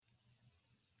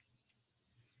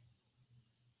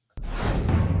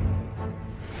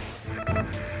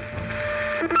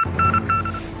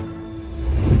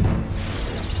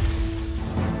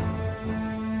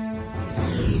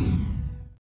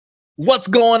What's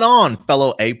going on,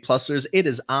 fellow A-plussers? It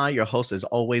is I, your host, as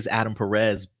always, Adam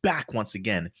Perez, back once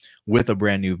again with a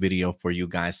brand new video for you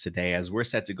guys today as we're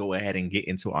set to go ahead and get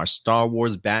into our Star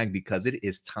Wars bag because it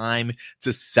is time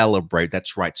to celebrate.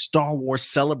 That's right. Star Wars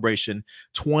Celebration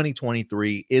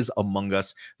 2023 is among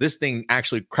us. This thing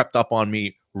actually crept up on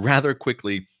me rather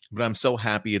quickly, but I'm so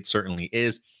happy it certainly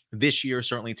is. This year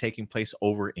certainly taking place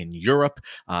over in Europe.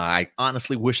 I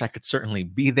honestly wish I could certainly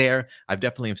be there. I've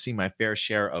definitely have seen my fair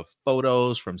share of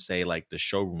photos from, say, like the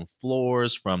showroom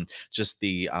floors, from just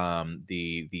the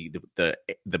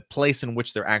place in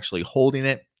which they're actually holding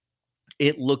it.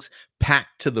 It looks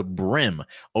packed to the brim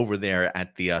over there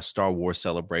at the Star Wars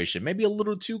Celebration. Maybe a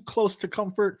little too close to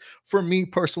comfort for me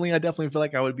personally. I definitely feel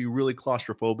like I would be really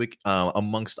claustrophobic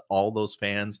amongst all those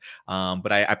fans.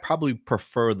 But I probably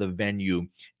prefer the venue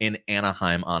in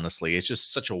Anaheim, honestly. It's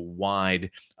just such a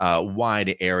wide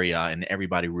area and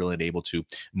everybody really able to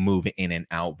move in and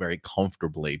out very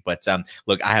comfortably. But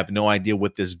look, I have no idea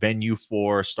what this venue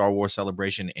for Star Wars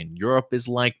Celebration in Europe is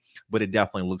like, but it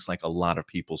definitely looks like a lot of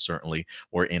people certainly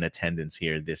were in attendance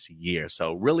here this year.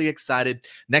 So really excited.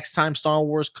 Next time Star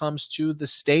Wars comes to the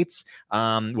States,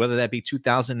 whether that be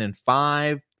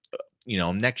 2005,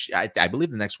 I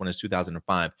believe the next one is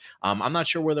 2005. I'm not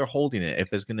sure where they're holding it, if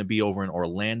there's going to be over in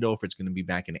Orlando, if it's going to be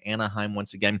back in Anaheim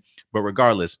once again. But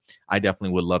regardless, I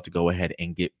definitely would love to go ahead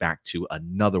and get back to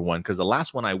another one, because the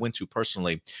last one I went to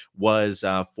personally was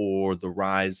for the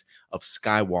Rise of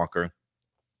Skywalker.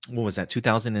 What was that,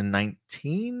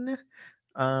 2019?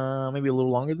 Maybe a little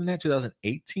longer than that,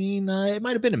 2018. It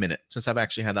might have been a minute since I've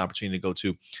actually had the opportunity to go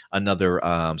to another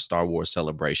Star Wars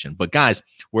celebration. But guys,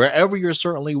 wherever you're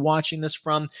certainly watching this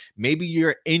from, maybe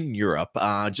you're in Europe,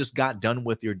 just got done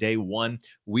with your day one.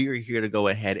 We are here to go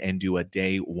ahead and do a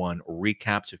day one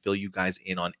recap to fill you guys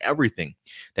in on everything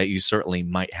that you certainly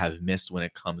might have missed when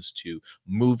it comes to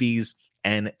movies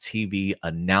and TV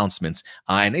announcements.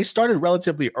 And they started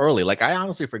relatively early. Like, I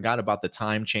honestly forgot about the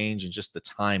time change and just the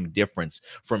time difference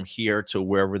from here to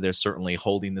wherever they're certainly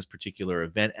holding this particular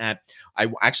event at.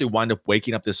 I actually wound up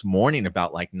waking up this morning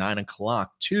about like 9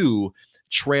 o'clock to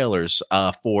trailers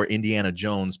for Indiana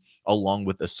Jones along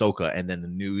with Ahsoka, and then the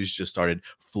news just started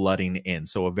flooding in.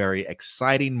 So a very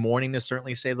exciting morning, to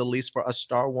certainly say the least, for us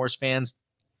Star Wars fans,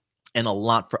 and a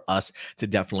lot for us to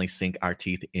definitely sink our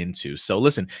teeth into. So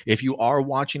listen, if you are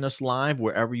watching us live,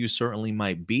 wherever you certainly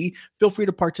might be, feel free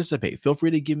to participate. Feel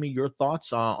free to give me your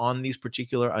thoughts on these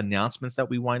particular announcements that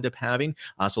we wind up having.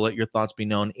 So let your thoughts be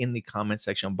known in the comment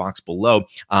section box below.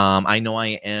 I know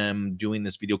I am doing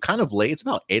this video kind of late. It's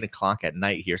about 8 o'clock at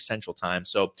night here, Central Time.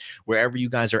 So wherever you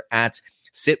guys are at,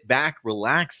 sit back,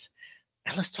 relax,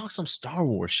 and let's talk some Star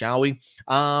Wars, shall we?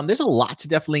 There's a lot to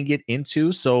definitely get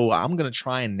into, so I'm going to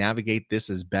try and navigate this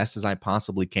as best as I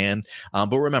possibly can.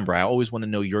 But remember, I always want to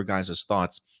know your guys'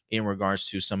 thoughts in regards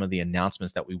to some of the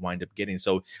announcements that we wind up getting.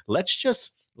 So let's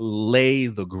just lay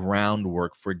the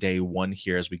groundwork for day one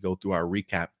here as we go through our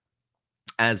recap.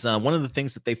 As one of the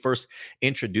things that they first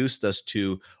introduced us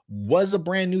to was a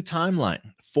brand new timeline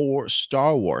for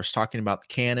Star Wars, talking about the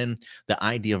canon, the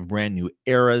idea of brand new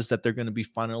eras that they're going to be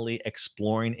finally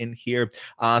exploring in here.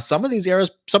 Some of these eras,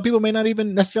 some people may not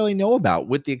even necessarily know about,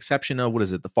 with the exception of, what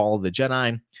is it, the Fall of the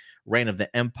Jedi, Reign of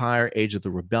the Empire, Age of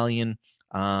the Rebellion,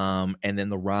 and then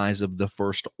the Rise of the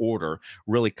First Order.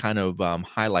 Really kind of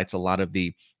highlights a lot of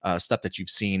the stuff that you've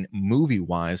seen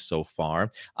movie-wise so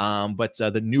far. But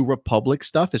the New Republic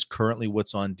stuff is currently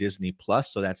what's on Disney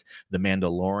Plus. So that's The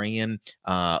Mandalorian,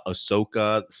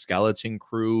 Ahsoka, Skeleton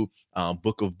Crew,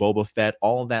 Book of Boba Fett.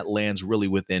 All of that lands really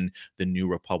within the New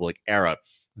Republic era.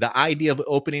 The idea of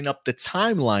opening up the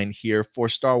timeline here for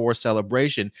Star Wars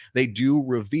Celebration, they do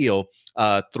reveal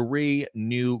 3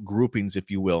 new groupings, if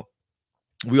you will.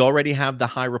 We already have the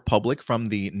High Republic from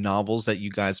the novels that you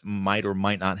guys might or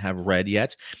might not have read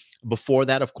yet. Before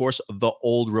that, of course, the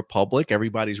Old Republic.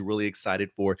 Everybody's really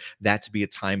excited for that to be a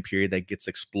time period that gets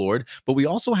explored. But we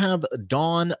also have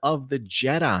Dawn of the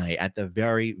Jedi at the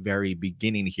very, very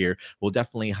beginning here. We'll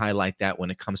definitely highlight that when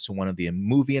it comes to one of the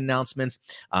movie announcements.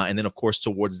 And then, of course,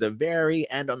 towards the very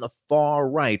end on the far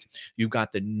right, you've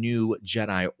got the new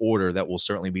Jedi Order that will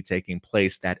certainly be taking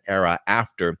place that era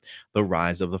after the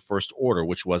Rise of the First Order,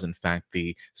 which was, in fact,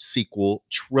 the sequel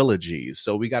trilogies.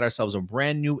 So we got ourselves a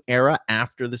brand new era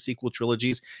after the sequel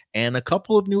trilogies and a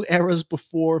couple of new eras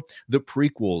before the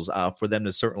prequels for them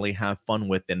to certainly have fun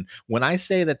with. And when I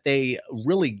say that they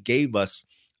really gave us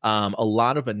a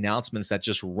lot of announcements that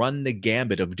just run the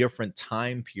gambit of different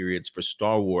time periods for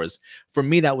Star Wars, for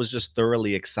me, that was just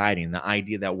thoroughly exciting. The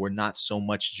idea that we're not so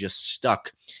much just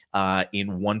stuck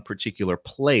in one particular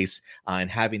place and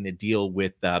having to deal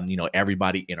with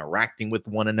everybody interacting with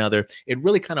one another. It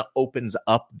really kind of opens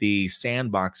up the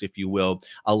sandbox, if you will,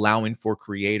 allowing for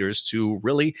creators to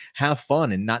really have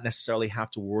fun and not necessarily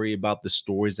have to worry about the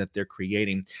stories that they're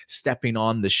creating stepping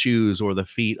on the shoes or the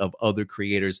feet of other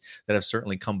creators that have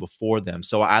certainly come before them.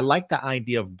 So I like the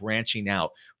idea of branching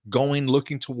out,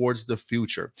 looking towards the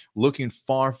future, looking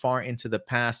far, far into the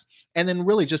past, and then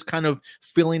really just kind of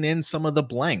filling in some of the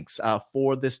blanks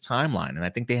for this timeline. And I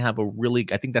think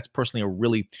that's personally a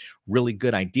really, really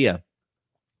good idea.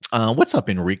 What's up,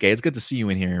 Enrique? It's good to see you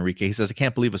in here, Enrique. He says, I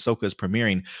can't believe Ahsoka is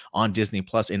premiering on Disney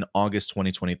Plus in August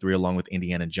 2023, along with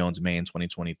Indiana Jones May in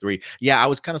 2023. Yeah, I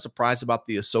was kind of surprised about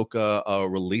the Ahsoka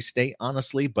release date,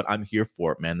 honestly, but I'm here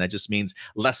for it, man. That just means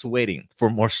less waiting for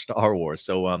more Star Wars.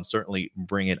 So certainly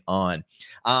bring it on.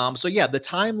 So yeah, the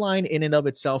timeline in and of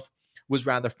itself was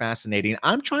rather fascinating.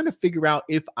 I'm trying to figure out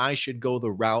if I should go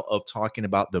the route of talking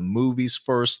about the movies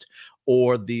first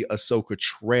or the Ahsoka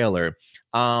trailer.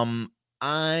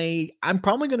 I'm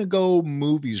probably going to go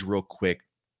movies real quick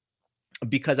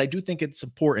because I do think it's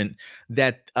important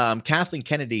that Kathleen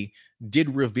Kennedy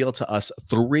did reveal to us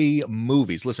 3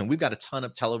 movies. Listen, we've got a ton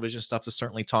of television stuff to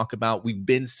certainly talk about. We've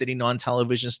been sitting on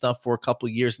television stuff for a couple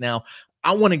of years now.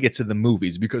 I want to get to the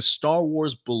movies because Star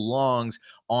Wars belongs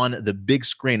on the big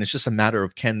screen. It's just a matter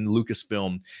of can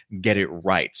Lucasfilm get it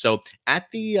right. So at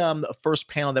the first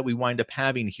panel that we wind up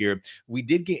having here, we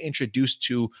did get introduced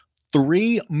to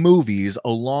 3 movies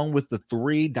along with the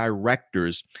 3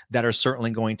 directors that are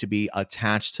certainly going to be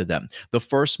attached to them. The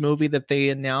first movie that they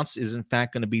announced is in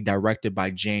fact going to be directed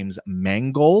by James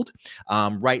Mangold.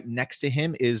 Right next to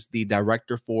him is the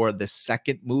director for the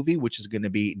second movie, which is going to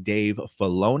be Dave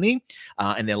Filoni.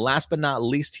 And then last but not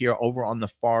least here over on the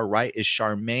far right is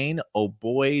Charmaine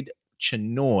Oboid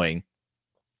Chinoy.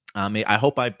 I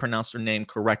hope I pronounced her name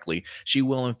correctly. She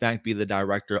will, in fact, be the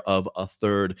director of a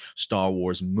 3rd Star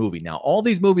Wars movie. Now, all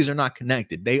these movies are not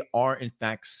connected. They are, in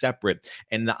fact, separate.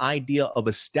 And the idea of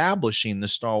establishing the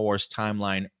Star Wars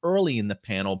timeline early in the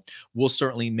panel will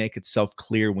certainly make itself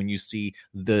clear when you see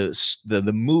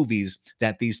the movies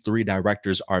that these 3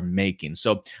 directors are making.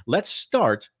 So let's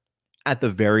start at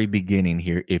the very beginning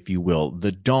here, if you will,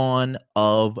 the dawn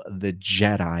of the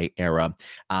Jedi era.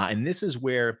 And this is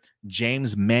where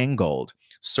James Mangold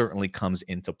certainly comes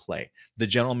into play. The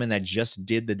gentleman that just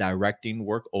did the directing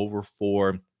work over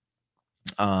for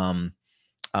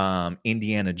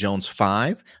Indiana Jones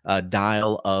 5,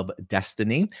 Dial of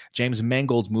Destiny. James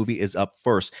Mangold's movie is up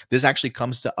first. This actually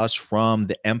comes to us from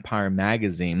the Empire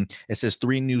magazine. It says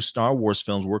 3 new Star Wars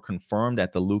films were confirmed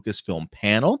at the Lucasfilm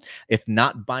panel, if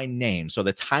not by name. So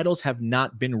the titles have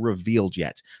not been revealed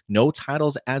yet. No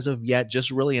titles as of yet,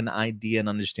 just really an idea and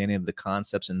understanding of the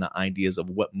concepts and the ideas of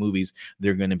what movies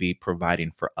they're going to be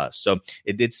providing for us. So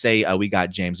it did say we got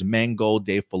James Mangold,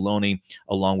 Dave Filoni,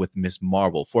 along with Miss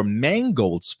Marvel. For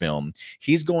Mangold film,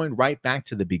 he's going right back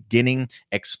to the beginning,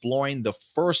 exploring the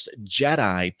first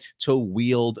Jedi to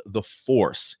wield the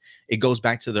Force. It goes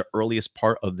back to the earliest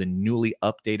part of the newly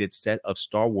updated set of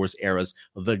Star Wars eras,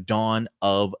 The Dawn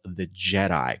of the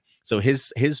Jedi. So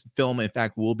his film, in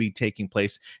fact, will be taking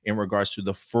place in regards to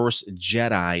the first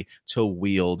Jedi to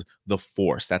wield the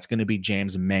Force. That's going to be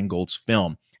James Mangold's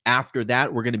film. After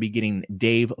that, we're going to be getting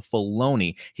Dave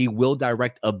Filoni. He will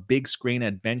direct a big screen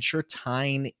adventure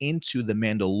tying into The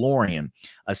Mandalorian,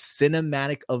 a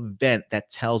cinematic event that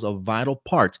tells a vital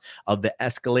part of the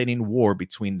escalating war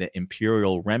between the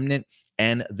Imperial Remnant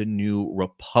and the New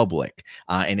Republic.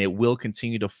 And it will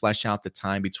continue to flesh out the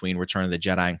time between Return of the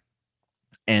Jedi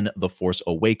and The Force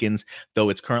Awakens, though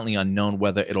it's currently unknown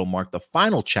whether it'll mark the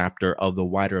final chapter of the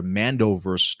wider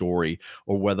Mandoverse story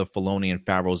or whether Filoni and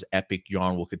Favreau's epic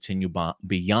yarn will continue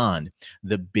beyond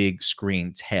the big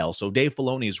screen tale. So Dave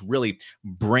Filoni is really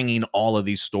bringing all of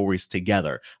these stories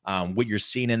together. What you're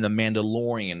seeing in The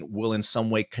Mandalorian will in some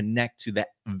way connect to the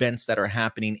events that are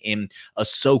happening in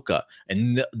Ahsoka,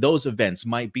 and those events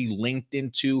might be linked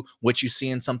into what you see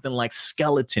in something like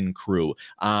Skeleton Crew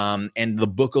and the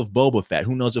Book of Boba Fett.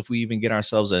 Who knows if we even get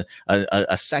ourselves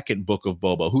a second Book of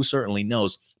Boba? Who certainly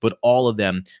knows? But all of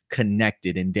them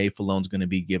connected, and Dave Filoni's going to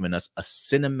be giving us a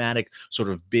cinematic sort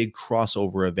of big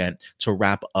crossover event to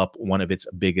wrap up one of its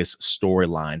biggest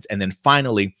storylines. And then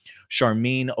finally,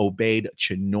 Charmaine Obaid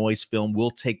Chinoy's film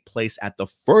will take place at the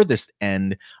furthest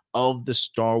end of the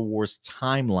Star Wars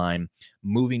timeline,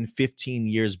 moving 15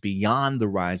 years beyond the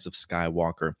rise of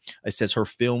Skywalker. It says her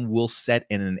film will set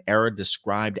in an era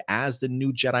described as the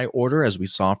New Jedi Order, as we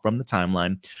saw from the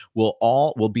timeline,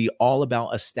 will be all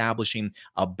about establishing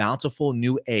a bountiful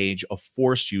new age of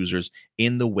Force users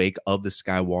in the wake of the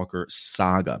Skywalker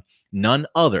saga. none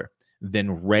other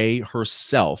than Rey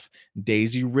herself.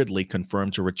 Daisy Ridley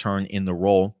confirmed to return in the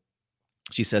role.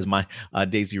 She says my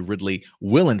Daisy Ridley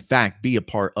will, in fact, be a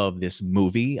part of this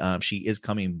movie. She is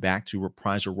coming back to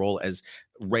reprise her role as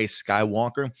Rey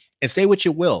Skywalker. And say what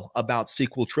you will about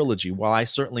sequel trilogy. While I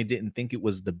certainly didn't think it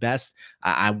was the best,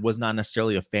 I was not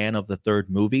necessarily a fan of the third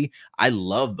movie. I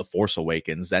love The Force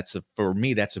Awakens. For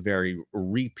me, that's a very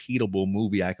repeatable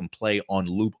movie I can play on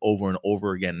loop over and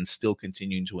over again and still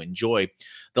continuing to enjoy.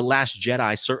 The Last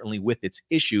Jedi, certainly with its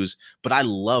issues, but I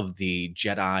love the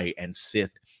Jedi and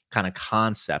Sith kind of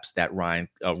concepts that Ryan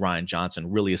Johnson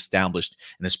really established,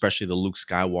 and especially the Luke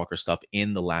Skywalker stuff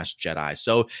in The Last Jedi.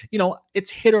 So, it's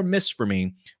hit or miss for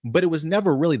me, but it was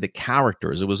never really the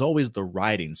characters. It was always the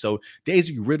writing. So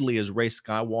Daisy Ridley as Rey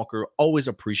Skywalker, always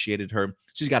appreciated her.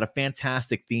 She's got a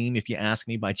fantastic theme, if you ask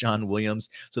me, by John Williams.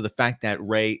 So the fact that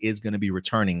Rey is going to be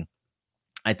returning,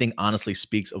 I think, honestly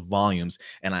speaks of volumes,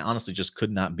 and I honestly just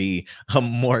could not be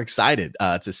more excited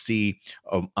to see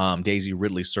Daisy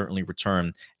Ridley certainly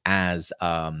return as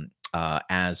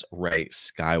Rey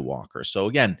Skywalker. So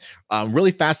again,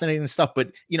 really fascinating stuff.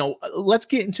 But let's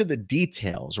get into the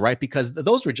details, right? Because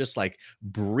those were just like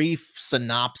brief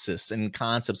synopsis and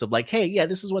concepts of like, hey, yeah,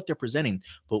 this is what they're presenting,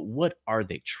 but what are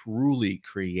they truly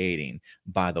creating?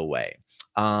 By the way.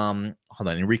 Hold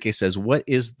on. Enrique says, "What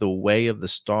is the way of the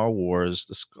Star Wars,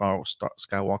 the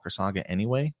Skywalker saga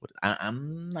anyway?"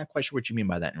 I'm not quite sure what you mean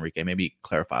by that, Enrique. Maybe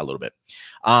clarify a little bit.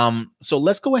 So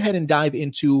let's go ahead and dive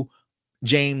into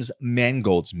James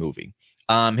Mangold's movie.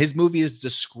 His movie is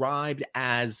described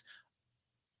as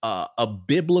a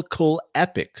biblical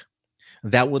epic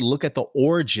that would look at the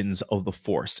origins of the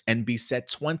Force and be set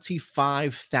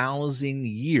 25,000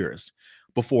 years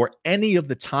before any of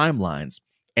the timelines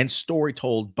and story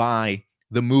told by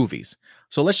the movies.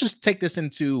 So let's just take this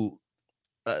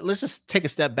let's just take a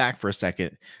step back for a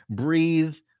second,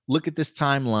 breathe, look at this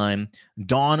timeline.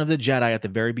 Dawn of the Jedi at the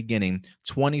very beginning,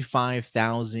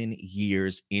 25,000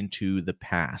 years into the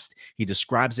past. He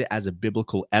describes it as a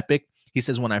biblical epic. He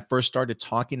says, when I first started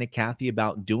talking to Kathy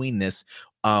about doing this,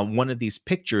 one of these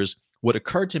pictures, what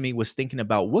occurred to me was thinking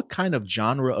about what kind of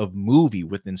genre of movie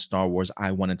within Star Wars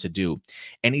I wanted to do.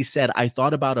 And he said, I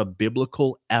thought about a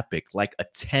biblical epic, like a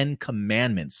 10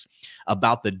 Commandments,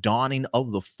 about the dawning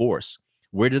of the Force.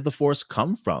 Where did the Force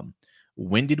come from?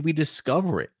 When did we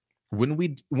discover it? When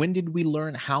did we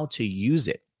learn how to use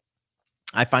it?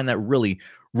 I find that really,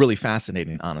 really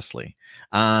fascinating, honestly.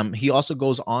 He also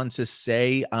goes on to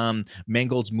say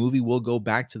Mangold's movie will go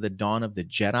back to the dawn of the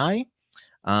Jedi.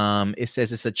 It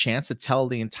says it's a chance to tell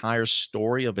the entire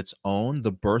story of its own,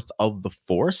 the birth of the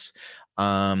Force.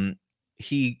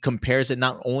 He compares it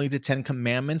not only to 10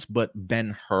 Commandments, but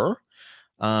Ben-Hur.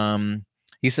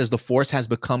 He says the Force has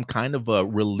become kind of a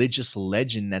religious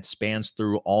legend that spans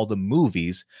through all the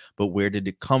movies, but where did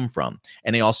it come from?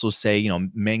 And they also say,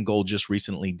 Mangold just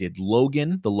recently did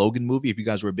Logan, the Logan movie. If you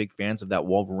guys were big fans of that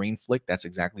Wolverine flick, that's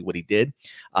exactly what he did,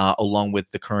 along with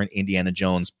the current Indiana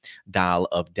Jones Dial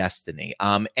of Destiny.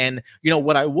 And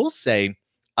what I will say,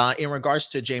 in regards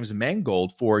to James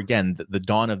Mangold, for, again, the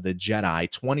dawn of the Jedi,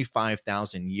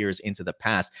 25,000 years into the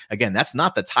past. Again, that's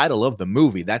not the title of the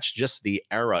movie. That's just the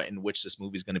era in which this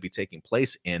movie is going to be taking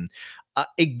place in.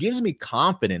 It gives me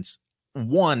confidence,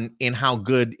 one, in how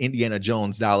good Indiana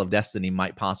Jones Dial of Destiny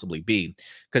might possibly be.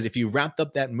 Because if you wrapped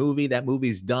up that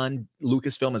movie's done.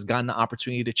 Lucasfilm has gotten the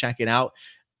opportunity to check it out.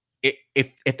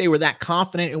 If they were that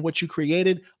confident in what you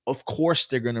created, of course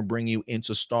they're going to bring you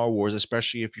into Star Wars,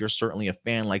 especially if you're certainly a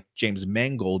fan like James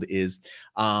Mangold is.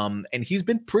 And he's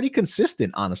been pretty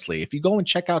consistent, honestly. If you go and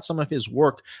check out some of his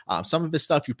work, some of his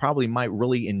stuff you probably might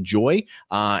really enjoy.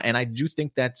 And I do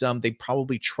think that they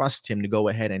probably trust him to go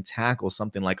ahead and tackle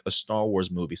something like a Star Wars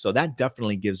movie. So that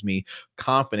definitely gives me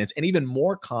confidence, and even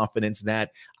more confidence that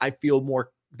I feel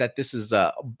more that this is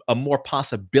a more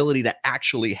possibility to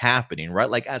actually happening, right?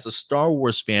 Like, as a Star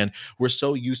Wars fan, we're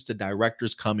so used to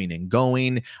directors coming and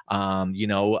going,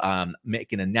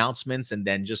 making announcements and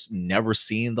then just never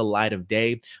seeing the light of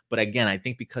day. But again, I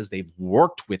think because they've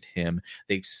worked with him,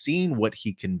 they've seen what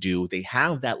he can do, they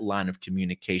have that line of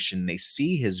communication, they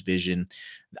see his vision.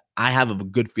 I have a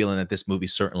good feeling that this movie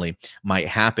certainly might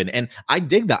happen. And I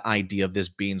dig the idea of this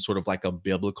being sort of like a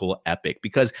biblical epic,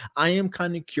 because I am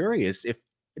kind of curious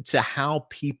to how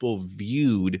people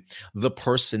viewed the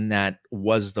person that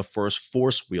was the first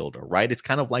Force wielder, right? It's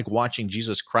kind of like watching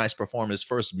Jesus Christ perform his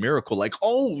first miracle. Like,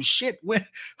 oh shit,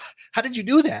 how did you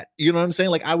do that? You know what I'm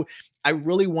saying? Like, I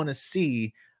really want to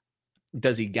see,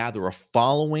 does he gather a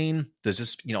following? Does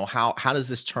this, how does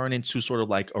this turn into sort of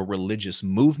like a religious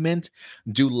movement?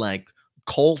 Do like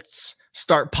cults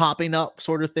start popping up,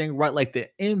 sort of thing, right? Like the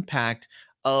impact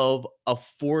of a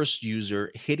force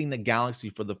user hitting the galaxy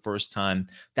for the first time,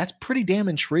 that's pretty damn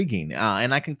intriguing.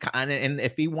 And I can kind of, and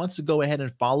if he wants to go ahead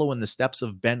and follow in the steps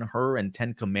of Ben Hur and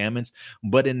Ten Commandments,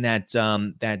 but in that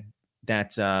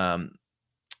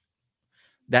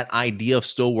that idea of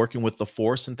still working with the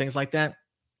force and things like that,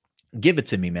 give it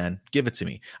to me, man. Give it to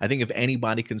me. I think if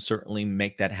anybody can certainly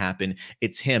make that happen,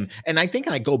 it's him. And I think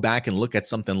I go back and look at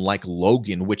something like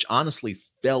Logan, which honestly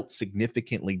felt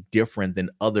significantly different than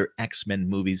other X-Men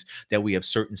movies that we have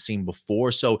certain seen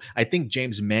before. So I think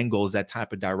James Mangold is that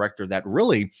type of director that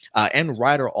really, and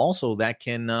writer also, that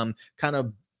can kind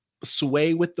of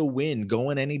sway with the wind,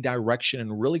 go in any direction,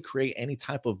 and really create any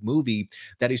type of movie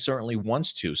that he certainly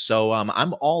wants to. So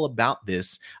I'm all about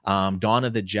this Dawn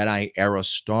of the Jedi era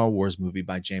Star Wars movie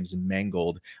by James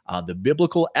Mangold, the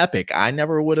biblical epic. I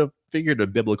never would have figured a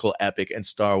biblical epic in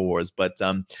Star Wars, but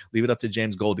leave it up to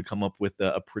James Gold to come up with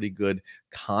a pretty good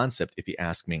concept, if you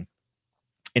ask me.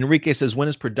 Enrique says, when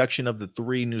is production of the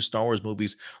 3 new Star Wars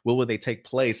movies? Will they take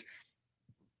place?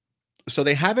 So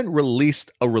they haven't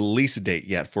released a release date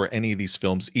yet for any of these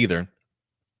films either.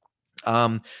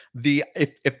 The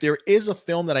if there is a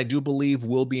film that I do believe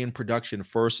will be in production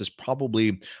first, is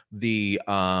probably the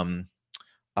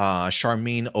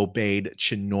Charmin Obeyed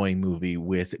Chinoy movie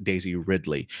with Daisy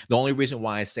Ridley. The only reason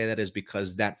why I say that is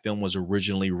because that film was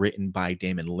originally written by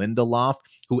Damon Lindelof,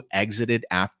 who exited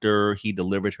after he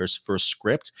delivered his first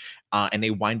script, and they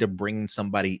wind up bringing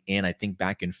somebody in, I think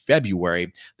back in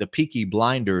February, the Peaky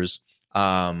Blinders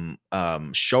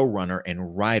showrunner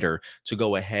and writer, to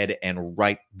go ahead and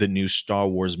write the new Star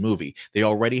Wars movie. They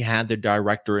already had the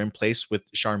director in place with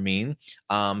Charmin.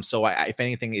 So if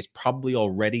anything, it's probably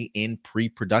already in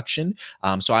pre-production.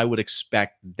 So I would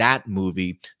expect that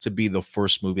movie to be the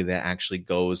first movie that actually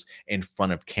goes in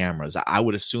front of cameras. I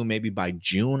would assume maybe by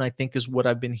June, I think is what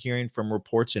I've been hearing from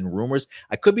reports and rumors.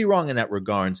 I could be wrong in that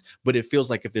regards, but it feels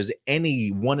like if there's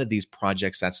any one of these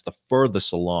projects that's the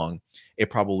furthest along, it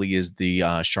probably is the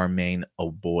Charmaine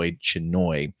O'Boyd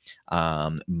Chinoy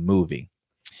movie.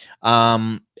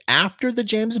 After the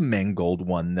James Mangold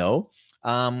one, though,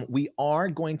 we are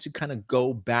going to kind of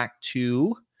go back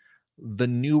to the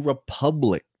New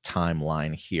Republic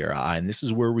timeline here. And this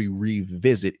is where we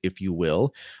revisit, if you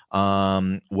will,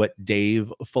 what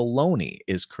Dave Filoni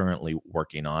is currently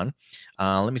working on.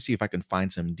 Let me see if I can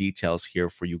find some details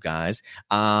here for you guys.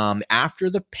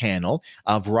 After the panel,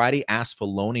 Variety asked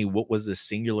Filoni what was the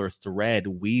singular thread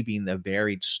weaving the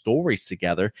varied stories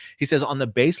together. He says, on the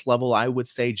base level, I would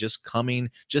say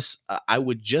I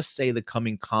would just say the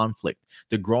coming conflict,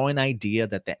 the growing idea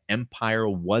that the Empire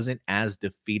wasn't as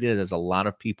defeated as a lot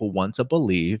of people want to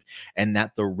believe, and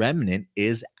that the remnant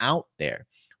is out there.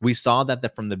 We saw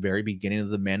that from the very beginning of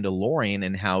The Mandalorian,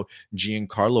 and how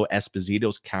Giancarlo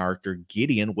Esposito's character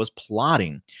Gideon was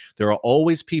plotting. There are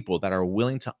always people that are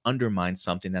willing to undermine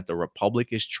something that the Republic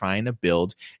is trying to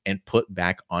build and put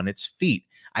back on its feet.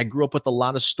 I grew up with a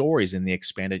lot of stories in the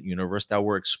expanded universe that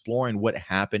were exploring what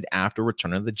happened after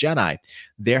Return of the Jedi.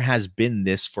 There has been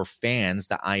this for fans,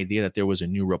 the idea that there was a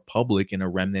new republic and a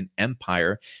remnant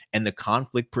empire, and the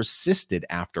conflict persisted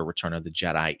after Return of the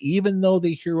Jedi, even though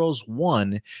the heroes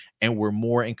won and were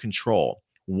more in control.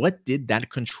 What did that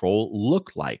control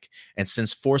look like? And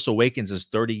since Force Awakens is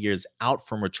 30 years out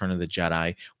from Return of the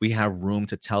Jedi, we have room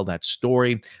to tell that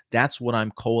story. That's what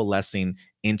I'm coalescing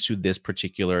into this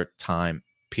particular time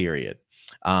period.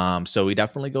 So he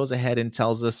definitely goes ahead and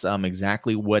tells us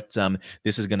exactly what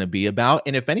this is going to be about.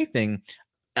 And if anything,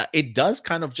 it does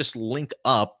kind of just link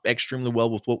up extremely well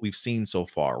with what we've seen so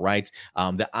far, right?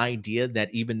 The idea that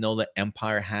even though the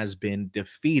Empire has been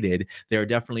defeated, there are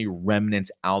definitely remnants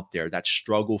out there that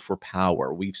struggle for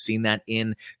power. We've seen that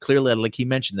in, clearly, like he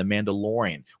mentioned, The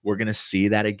Mandalorian. We're going to see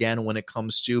that again when it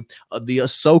comes to the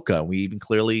Ahsoka. We even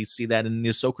clearly see that in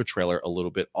the Ahsoka trailer a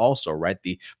little bit also, right?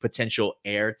 The potential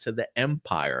heir to the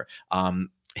Empire.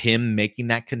 Him making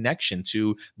that connection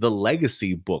to the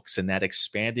legacy books and that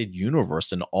expanded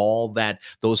universe and all that,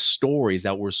 those stories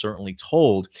that were certainly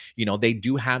told. They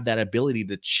do have that ability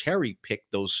to cherry pick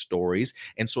those stories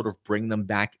and sort of bring them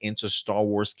back into Star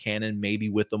Wars canon, maybe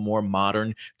with a more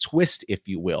modern twist, if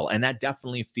you will. And that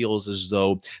definitely feels as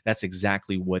though that's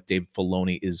exactly what Dave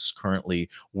Filoni is currently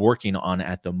working on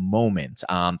at the moment.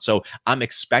 So I'm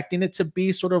expecting it to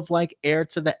be sort of like heir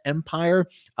to the Empire.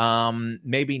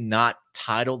 Maybe not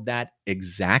titled that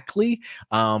exactly,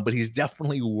 but he's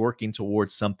definitely working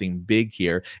towards something big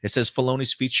here. It says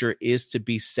Filoni's feature is to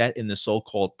be set in the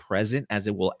so-called present, as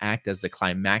it will act as the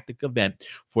climactic event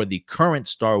for the current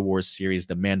Star Wars series,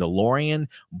 The Mandalorian,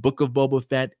 Book of Boba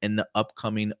Fett, and the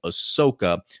upcoming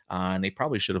Ahsoka. And they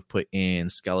probably should have put in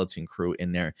Skeleton Crew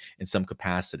in there in some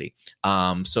capacity.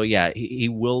 So yeah, he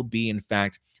will be, in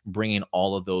fact, bringing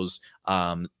all of those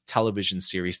television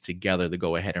series together to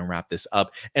go ahead and wrap this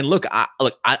up. And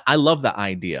I love the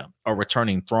idea of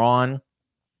returning Thrawn.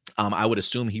 I would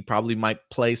assume he probably might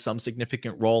play some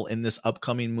significant role in this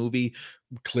upcoming movie.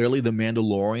 Clearly, the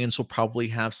Mandalorians will probably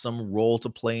have some role to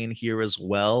play in here as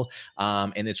well.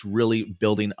 And it's really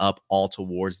building up all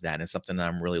towards that. And something that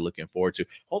I'm really looking forward to.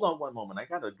 Hold on one moment. I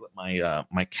gotta let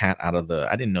my cat out of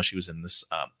the. I didn't know she was in this.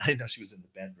 I didn't know she was in the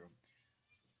bedroom.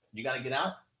 You gotta get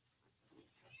out.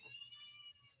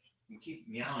 You keep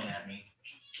meowing at me.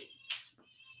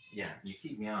 Yeah, you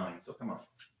keep meowing. So come on.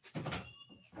 There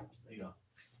you go.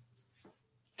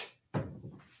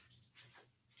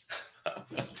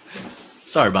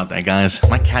 Sorry about that, guys.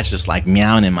 My cat's just like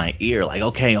meowing in my ear, like,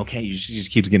 okay. She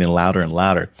just keeps getting louder and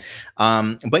louder.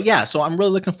 But yeah, so I'm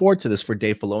really looking forward to this for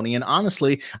Dave Filoni. And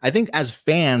honestly, I think as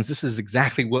fans, this is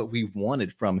exactly what we've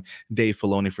wanted from Dave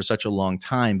Filoni for such a long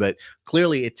time. But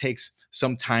clearly, it takes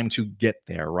some time to get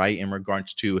there, right? In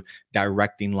regards to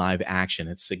directing live action,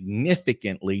 it's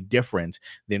significantly different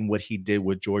than what he did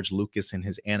with George Lucas in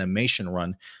his animation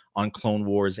run on Clone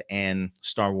Wars and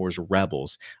Star Wars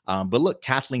Rebels. But look,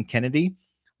 Kathleen Kennedy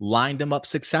lined him up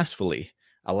successfully,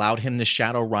 allowed him to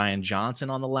shadow Rian Johnson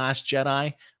on The Last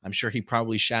Jedi. I'm sure he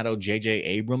probably shadowed J.J.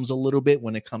 Abrams a little bit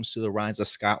when it comes to The Rise of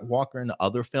Skywalker and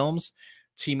other films,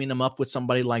 teaming him up with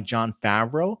somebody like Jon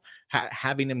Favreau,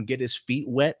 having him get his feet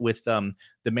wet with the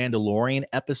Mandalorian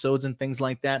episodes and things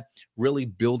like that, really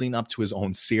building up to his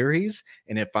own series.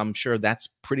 And if I'm sure that's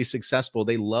pretty successful,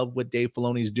 they love what Dave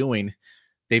Filoni's doing.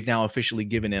 They've now officially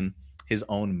given him his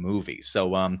own movie.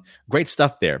 So great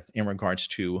stuff there in regards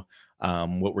to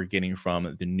what we're getting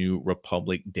from the New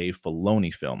Republic Dave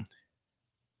Filoni film.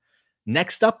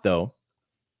 Next up, though,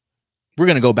 we're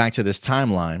going to go back to this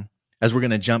timeline as we're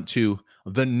going to jump to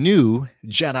the new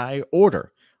Jedi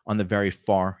Order on the very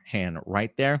far hand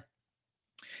right there.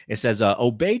 It says,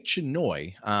 Obey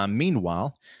Chinoy,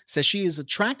 meanwhile, says she is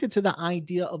attracted to the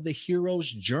idea of the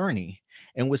hero's journey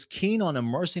and was keen on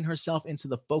immersing herself into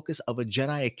the focus of a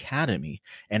Jedi Academy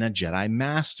and a Jedi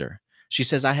Master. She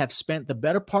says, I have spent the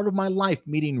better part of my life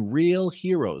meeting real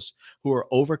heroes who are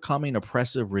overcoming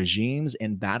oppressive regimes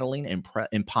and battling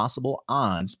impossible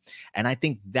odds. And I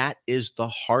think that is the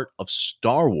heart of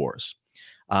Star Wars.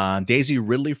 Daisy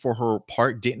Ridley, for her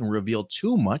part, didn't reveal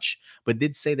too much, but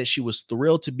did say that she was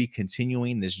thrilled to be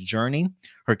continuing this journey.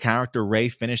 Her character, Rey,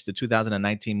 finished the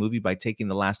 2019 movie by taking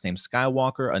the last name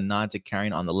Skywalker, a nod to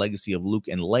carrying on the legacy of Luke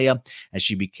and Leia as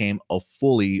she became a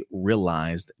fully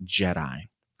realized Jedi.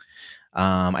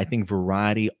 I think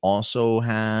Variety also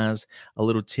has a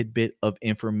little tidbit of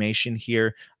information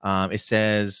here. It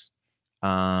says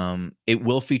it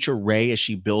will feature Rey as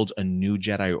she builds a new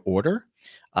Jedi Order.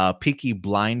 Peaky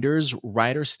Blinders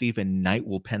writer Stephen Knight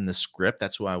will pen the script.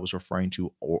 That's who I was referring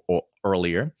to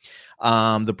earlier.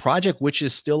 The project, which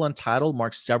is still untitled,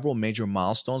 marks several major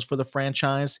milestones for the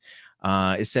franchise.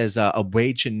 It says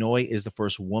Obey Chinoy is the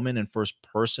first woman and first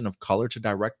person of color to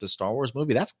direct the Star Wars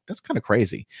movie. That's kind of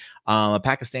crazy. A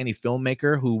Pakistani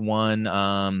filmmaker who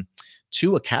won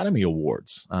 2 Academy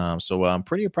Awards. So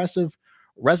pretty impressive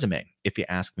resume, if you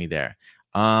ask me there.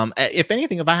 If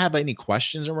anything, if I have any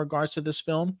questions in regards to this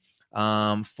film,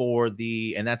 and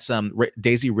that's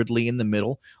Daisy Ridley in the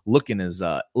middle, looking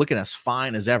as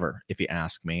fine as ever, if you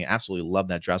ask me. Absolutely love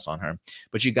that dress on her.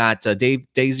 But you got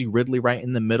Daisy Ridley right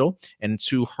in the middle, and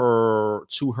to her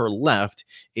left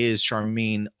is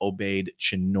Charmin Obaid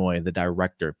Chinoy, the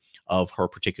director of her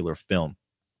particular film.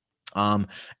 And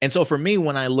so for me,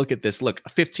 when I look at this,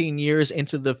 15 years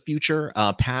into the future,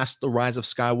 past the Rise of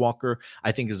Skywalker,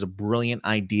 I think is a brilliant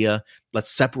idea. Let's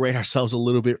separate ourselves a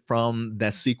little bit from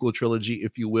that sequel trilogy,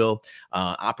 if you will.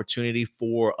 Opportunity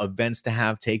for events to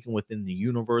have taken within the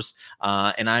universe.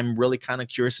 And I'm really kind of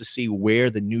curious to see where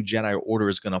the new Jedi Order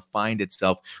is going to find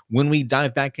itself when we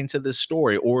dive back into this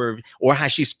story, or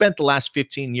has she spent the last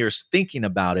 15 years thinking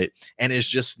about it and is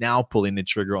just now pulling the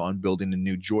trigger on building a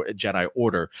new Jedi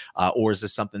Order? or is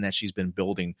this something that she's been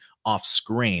building off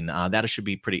screen? That should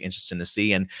be pretty interesting to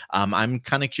see. And I'm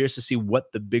kind of curious to see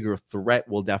what the bigger threat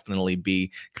will definitely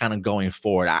be kind of going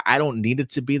forward. I don't need it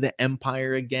to be the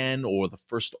Empire again or the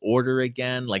First Order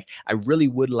again. Like, I really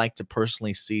would like to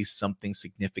personally see something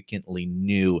significantly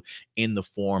new in the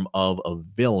form of a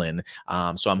villain.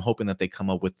 So I'm hoping that they come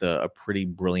up with a pretty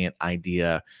brilliant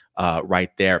idea right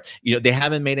there. They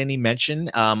haven't made any mention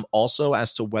also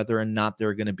as to whether or not there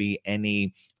are going to be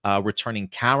any returning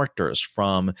characters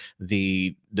from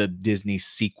the Disney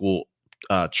sequel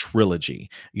trilogy.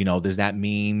 Does that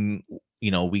mean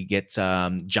we get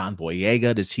John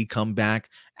Boyega? Does he come back?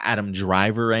 Adam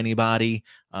Driver? Anybody?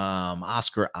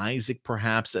 Oscar Isaac,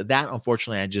 perhaps? That,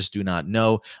 unfortunately, I just do not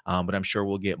know. But I'm sure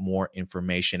we'll get more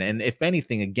information. And if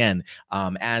anything, again,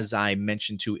 as I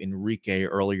mentioned to Enrique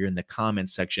earlier in the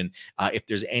comments section, if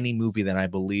there's any movie that I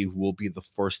believe will be the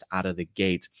first out of the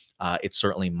gate, it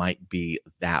certainly might be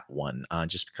that one,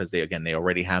 just because they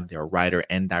already have their writer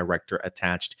and director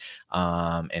attached.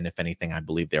 And if anything, I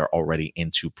believe they're already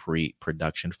into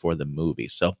pre-production for the movie.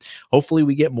 So hopefully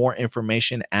we get more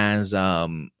information as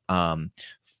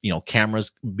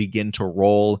cameras begin to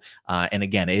roll. And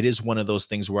again, it is one of those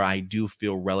things where I do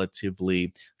feel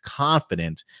relatively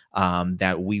confident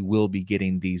that we will be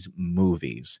getting these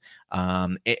movies.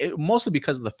 Mostly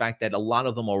because of the fact that a lot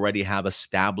of them already have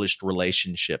established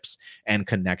relationships and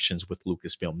connections with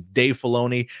Lucasfilm. Dave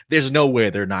Filoni, there's no way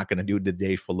they're not going to do the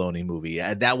Dave Filoni movie.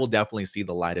 That will definitely see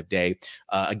the light of day.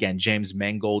 Again, James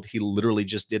Mangold, he literally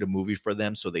just did a movie for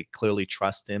them, so they clearly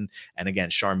trust him. And again,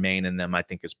 Charmaine and them, I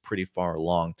think, is pretty far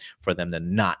along for them to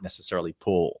not necessarily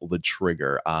pull the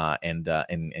trigger and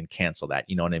cancel that.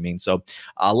 You know what I mean? So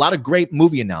a lot of great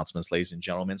movie announcements, ladies and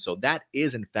gentlemen. So that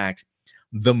is, in fact,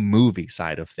 the movie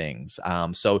side of things.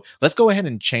 So let's go ahead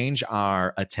and change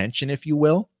our attention, if you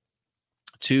will,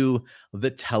 to the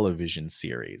television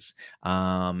series.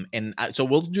 So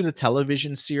we'll do the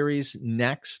television series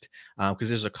next, because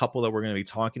there's a couple that we're going to be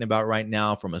talking about right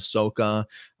now from Ahsoka.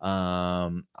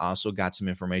 Also got some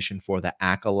information for the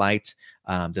Acolyte,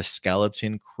 the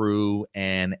Skeleton Crew,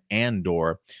 and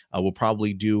Andor. We'll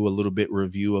probably do a little bit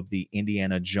review of the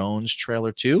Indiana Jones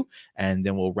trailer too, and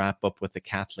then we'll wrap up with the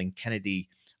Kathleen Kennedy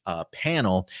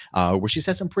panel, where she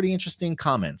said some pretty interesting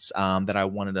comments that I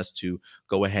wanted us to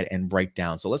go ahead and break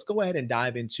down. So let's go ahead and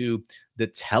dive into the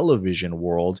television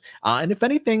world. And if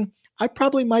anything, I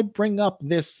probably might bring up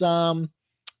this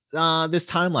this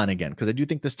timeline again, because I do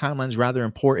think this timeline is rather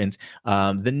important.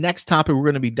 The next topic we're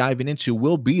going to be diving into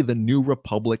will be the New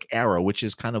Republic era, which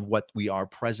is kind of what we are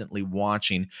presently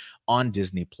watching on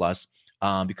Disney Plus.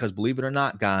 Because believe it or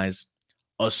not, guys,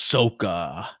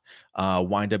 Ahsoka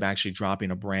wind up actually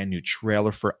dropping a brand new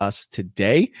trailer for us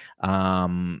today.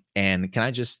 And can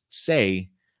I just say,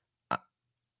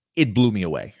 it blew me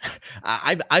away.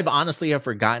 I've honestly have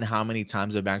forgotten how many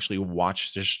times I've actually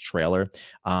watched this trailer,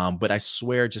 but I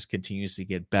swear it just continues to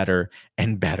get better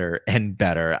and better and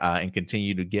better, and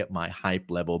continue to get my hype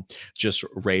level just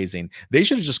raising. They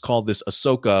should have just called this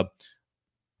Ahsoka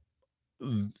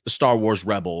Star Wars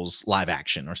Rebels live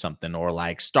action or something, or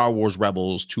like Star Wars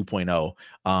Rebels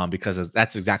 2.0, because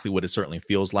that's exactly what it certainly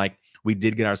feels like. We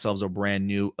did get ourselves a brand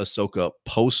new Ahsoka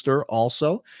poster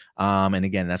also. And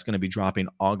again, that's going to be dropping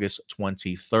August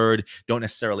 23rd. Don't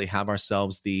necessarily have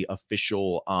ourselves the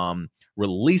official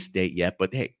release date yet,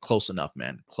 but hey, close enough,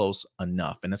 man. Close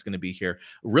enough. And that's going to be here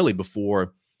really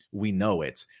before we know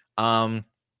it.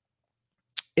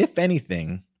 If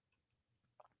anything,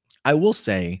 I will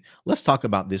say, let's talk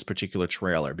about this particular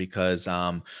trailer, because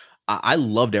I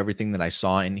loved everything that I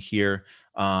saw in here.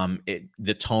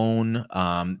 The tone,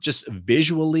 just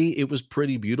visually, it was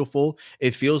pretty beautiful.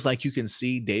 It feels like you can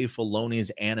see Dave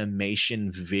Filoni's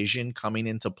animation vision coming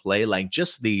into play, like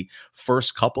just the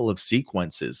first couple of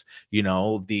sequences,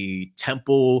 the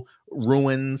temple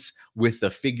ruins with the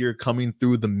figure coming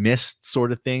through the mist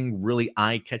sort of thing, really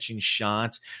eye-catching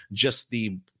shots, just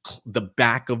the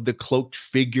back of the cloaked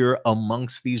figure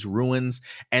amongst these ruins,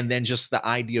 and then just the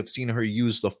idea of seeing her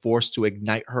use the Force to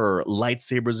ignite her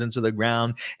lightsabers into the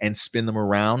ground and spin them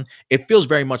around. It feels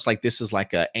very much like this is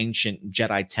like an ancient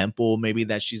Jedi temple maybe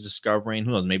that she's discovering.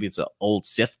 Who knows, maybe it's an old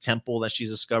Sith temple that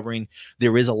she's discovering.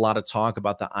 There is a lot of talk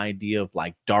about the idea of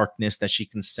like darkness that she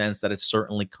can sense, that it's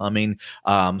certainly coming.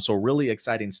 So really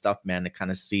exciting stuff, man, to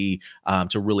kind of see,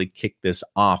 to really kick this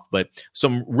off. But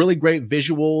some really great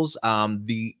visuals.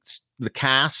 The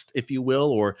cast, if you will,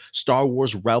 or Star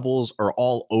Wars Rebels, are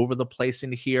all over the place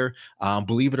in here.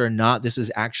 Believe it or not, this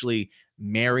is actually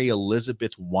Mary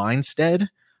Elizabeth Winstead,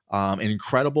 an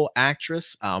incredible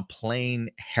actress, playing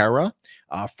Hera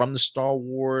from the Star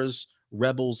Wars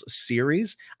Rebels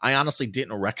series. I honestly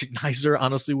didn't recognize her,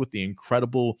 honestly, with the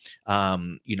incredible,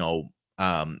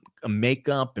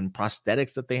 makeup and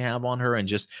prosthetics that they have on her and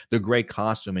just the great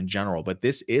costume in general. But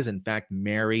this is, in fact,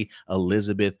 Mary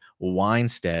Elizabeth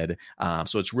Winstead.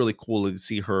 So it's really cool to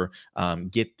see her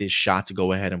get this shot to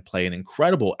go ahead and play an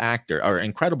incredible actor or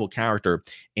incredible character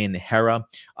in Hera.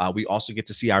 We also get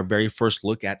to see our very first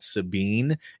look at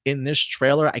Sabine in this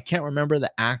trailer. I can't remember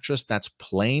the actress that's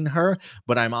playing her,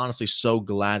 but I'm honestly so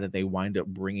glad that they wind up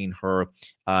bringing her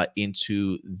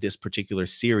into this particular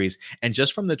series. And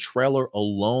just from the trailer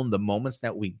alone, the moments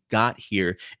that we got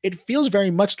here, it feels very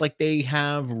much like they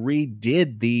have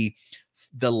redid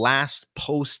the last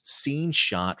post scene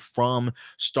shot from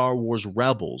Star Wars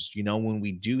Rebels. You know, when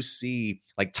we do see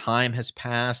like time has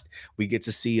passed, we get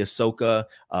to see Ahsoka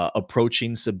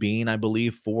approaching Sabine, I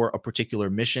believe, for a particular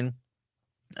mission.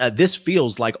 This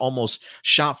feels like almost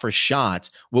shot for shot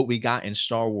what we got in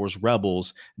Star Wars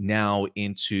Rebels now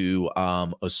into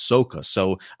Ahsoka.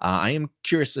 So I am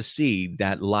curious to see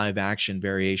that live action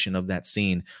variation of that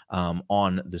scene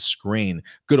on the screen.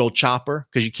 Good old Chopper,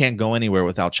 because you can't go anywhere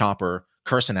without Chopper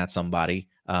cursing at somebody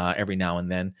every now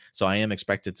and then. So I am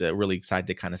really excited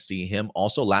to kind of see him.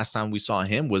 Also, last time we saw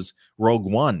him was Rogue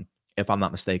One, if I'm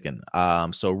not mistaken.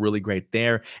 So really great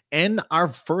there. And our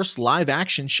first live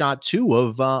action shot too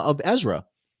of Ezra.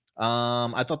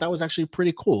 I thought that was actually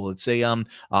pretty cool. It's a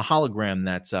hologram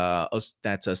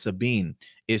that Sabine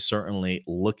is certainly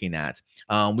looking at.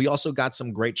 We also got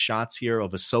some great shots here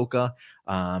of Ahsoka.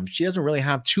 She doesn't really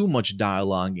have too much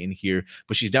dialogue in here,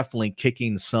 but she's definitely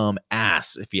kicking some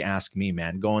ass, if you ask me,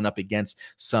 man. Going up against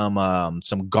some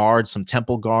guards, some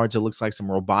temple guards. It looks like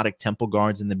some robotic temple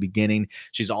guards in the beginning.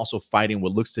 She's also fighting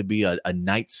what looks to be a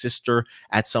night sister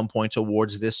at some point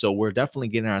towards this. So we're definitely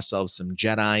getting ourselves some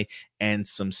Jedi and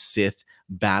some Sith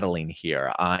battling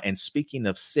here. And speaking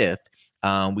of Sith,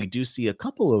 we do see a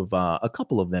couple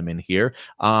of them in here.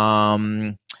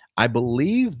 I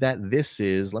believe that this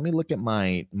is. Let me look at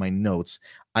my notes.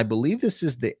 I believe this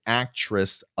is the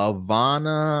actress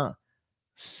Ivana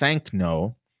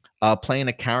Sankno, playing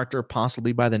a character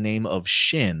possibly by the name of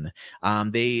Shin.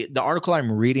 The article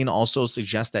I'm reading also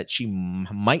suggests that she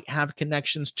might have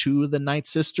connections to the Night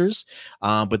Sisters,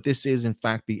 but this is in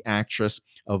fact the actress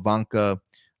Ivanka.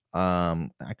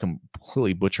 I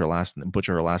completely butcher her last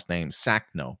name,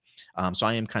 Sackno. So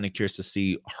I am kind of curious to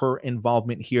see her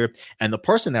involvement here. And the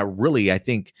person that really I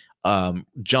think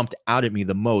jumped out at me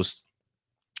the most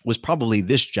was probably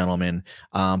this gentleman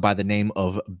by the name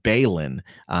of Balin.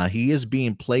 He is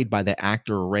being played by the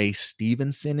actor Ray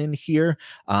Stevenson in here,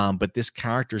 but this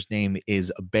character's name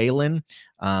is Balin.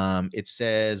 It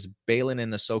says Balin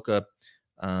and Ahsoka.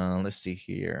 Let's see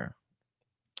here.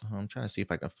 I'm trying to see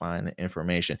if I can find the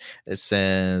information. It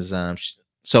says,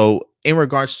 so in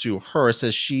regards to her, it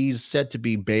says she's said to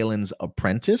be Balin's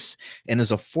apprentice and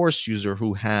is a force user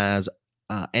who has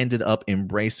ended up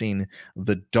embracing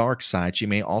the dark side. She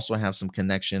may also have some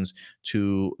connections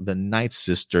to the Night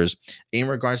Sisters. In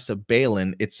regards to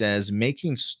Balin, it says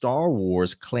making Star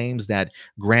Wars claims that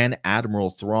Grand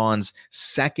Admiral Thrawn's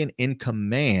second in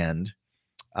command,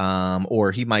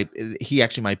 or he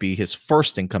actually might be his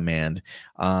first in command.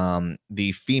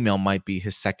 The female might be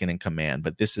his second in command,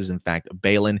 but this is in fact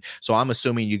Balin. So I'm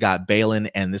assuming you got Balin,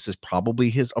 and this is probably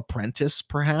his apprentice,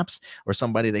 perhaps, or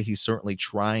somebody that he's certainly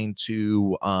trying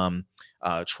to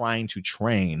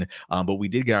train. But we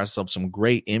did get ourselves some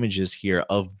great images here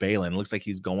of Balin. It looks like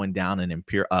he's going down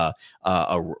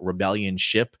a rebellion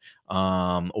ship,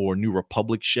 or New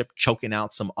Republic ship, choking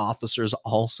out some officers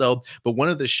also. But one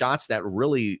of the shots that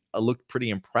really looked pretty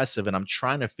impressive, and I'm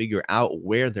trying to figure out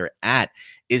where they're at,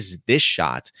 is this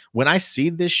shot. When I see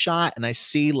this shot and I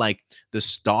see like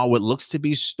what looks to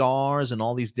be stars and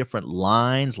all these different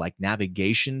lines, like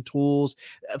navigation tools,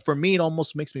 for me, it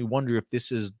almost makes me wonder if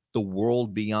this is the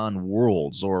world beyond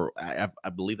worlds, or I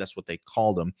believe that's what they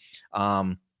called them.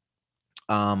 Part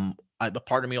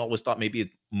of me always thought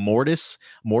maybe Mortis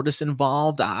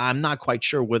involved. I'm not quite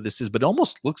sure what this is, but it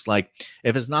almost looks like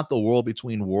if it's not the world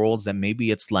between worlds, then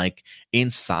maybe it's like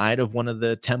inside of one of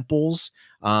the temples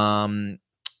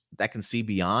that can see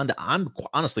beyond. I'm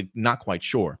honestly not quite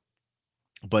sure.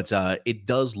 But it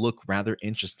does look rather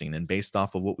interesting. And based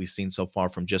off of what we've seen so far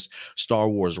from just Star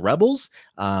Wars Rebels,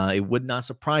 it would not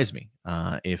surprise me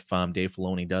if Dave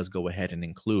Filoni does go ahead and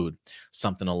include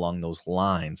something along those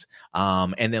lines.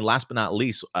 And then last but not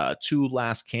least, two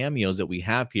last cameos that we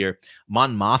have here.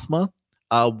 Mon Mothma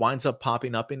winds up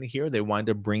popping up in here. They wind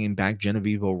up bringing back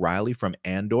Genevieve O'Reilly from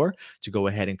Andor to go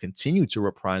ahead and continue to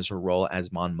reprise her role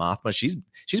as Mon Mothma. She's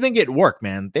been getting work,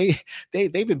 man. They've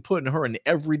been putting her in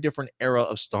every different era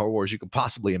of Star Wars you could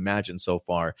possibly imagine so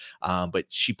far. But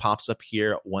she pops up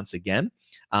here once again.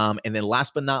 And then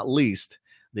last but not least,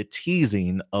 the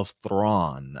teasing of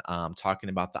Thrawn, talking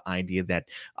about the idea that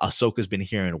Ahsoka's been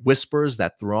hearing whispers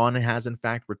that Thrawn has in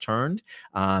fact returned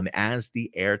as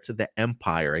the heir to the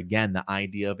Empire. Again, the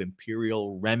idea of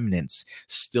Imperial remnants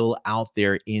still out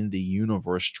there in the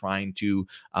universe trying to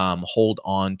hold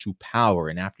on to power.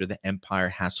 And after the Empire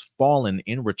has fallen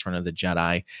in Return of the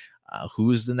Jedi,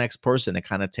 who's the next person to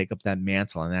kind of take up that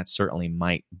mantle? And that certainly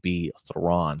might be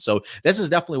Thrawn. So this is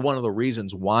definitely one of the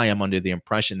reasons why I'm under the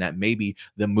impression that maybe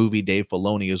the movie Dave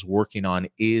Filoni is working on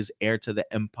is Heir to the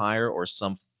Empire or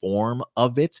some form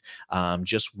of it,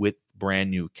 just with brand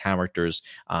new characters,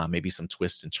 maybe some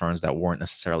twists and turns that weren't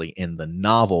necessarily in the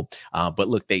novel. But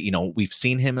look, we've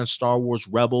seen him in Star Wars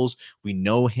Rebels. We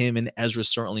know him and Ezra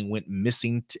certainly went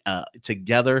missing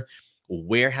together.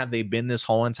 Where have they been this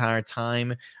whole entire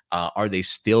time? Are they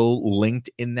still linked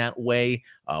in that way?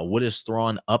 What is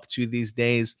Thrawn up to these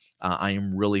days? I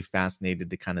am really fascinated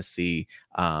to kind of see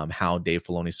how Dave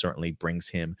Filoni certainly brings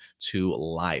him to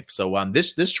life. So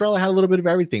this trailer had a little bit of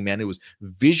everything, man. It was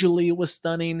visually, it was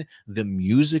stunning. The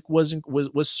music was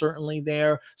certainly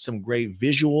there. Some great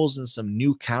visuals and some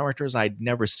new characters I'd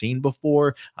never seen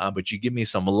before. But you give me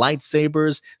some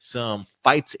lightsabers, some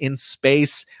fights in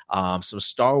space, some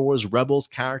Star Wars Rebels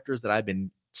characters that I've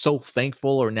been so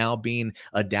thankful are now being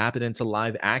adapted into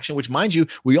live action, which, mind you,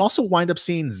 we also wind up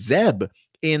seeing Zeb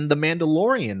in The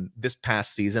Mandalorian this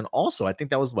past season. Also, I think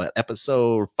that was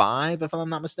episode 5, if I'm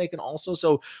not mistaken. Also,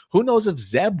 so who knows if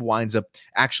Zeb winds up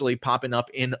actually popping up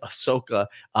in Ahsoka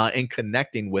and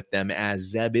connecting with them, as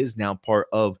Zeb is now part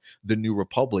of the New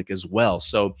Republic as well.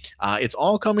 So it's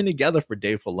all coming together for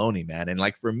Dave Filoni, man. And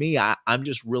like for me, I'm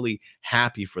just really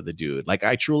happy for the dude. Like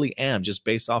I truly am, just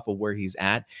based off of where he's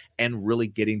at and really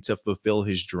getting to fulfill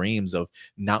his dreams of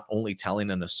not only telling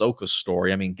an Ahsoka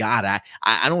story. I mean, God,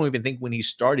 I don't even think when he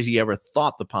started he ever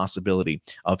thought the possibility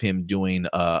of him doing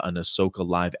an Ahsoka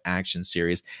live action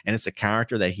series. And it's a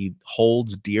character that he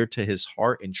holds dear to his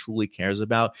heart and truly cares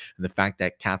about. And the fact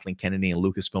that Kathleen Kennedy and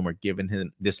Lucasfilm are giving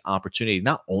him this opportunity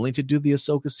not only to do the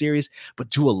Ahsoka series, but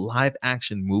do a live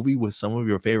action movie with some of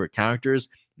your favorite characters,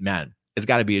 man, it's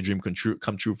got to be a dream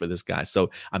come true for this guy. So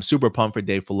I'm super pumped for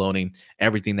Dave Filoni,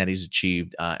 everything that he's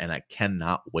achieved, and I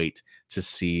cannot wait to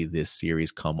see this series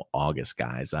come August,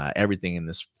 guys. Everything in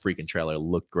this freaking trailer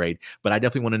looked great, but I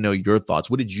definitely want to know your thoughts.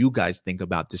 What did you guys think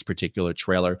about this particular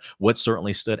trailer? What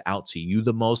certainly stood out to you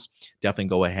the most? Definitely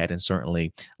go ahead and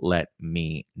certainly let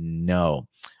me know.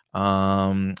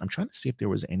 I'm trying to see if there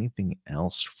was anything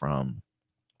else from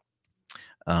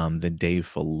the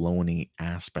Dave Filoni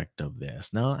aspect of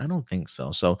this. No, I don't think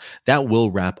so. So that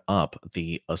will wrap up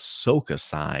the Ahsoka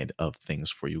side of things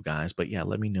for you guys. But yeah,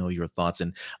 let me know your thoughts.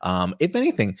 And if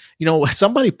anything,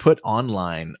 somebody put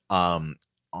online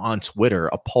on Twitter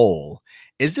a poll.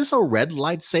 Is this a red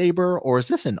lightsaber or is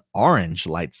this an orange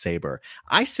lightsaber?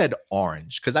 I said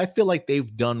orange because I feel like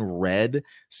they've done red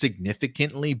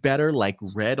significantly better. Like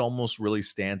red almost really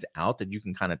stands out that you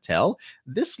can kind of tell.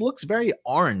 This looks very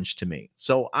orange to me.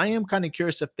 So I am kind of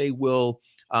curious if they will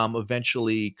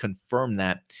eventually confirm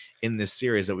that in this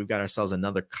series that we've got ourselves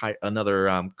another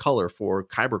color for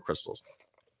kyber crystals.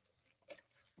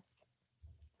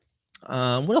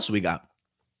 What else do we got?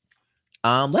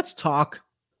 Let's talk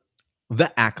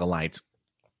The Acolyte,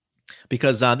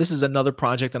 because this is another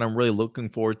project that I'm really looking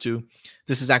forward to.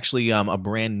 This is actually a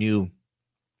brand new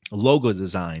logo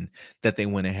design that they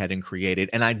went ahead and created.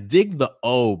 And I dig the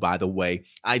O, by the way.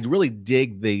 I really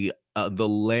dig the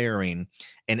layering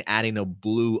and adding a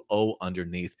blue O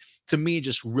underneath. To me, it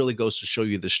just really goes to show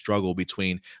you the struggle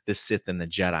between the Sith and the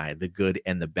Jedi, the good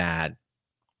and the bad.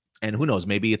 And who knows?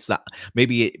 Maybe it's that.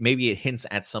 Maybe it hints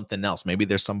at something else. Maybe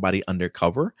there's somebody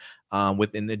undercover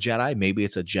within the Jedi. Maybe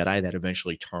it's a Jedi that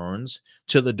eventually turns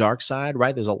to the dark side.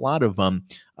 Right? There's a lot of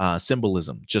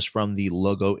symbolism just from the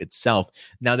logo itself.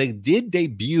 Now they did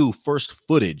debut first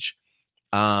footage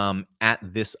at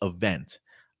this event.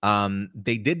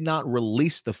 They did not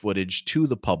release the footage to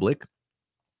the public,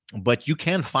 but you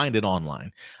can find it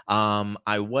online.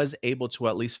 I was able to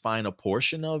at least find a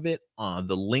portion of it.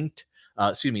 The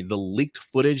leaked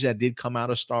footage that did come out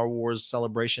of Star Wars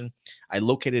Celebration. I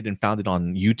located and found it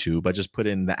on YouTube. I just put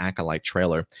in the Acolyte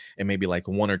trailer, and maybe like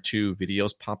 1 or 2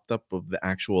 videos popped up of the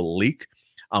actual leak.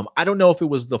 I don't know if it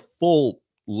was the full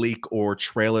leak or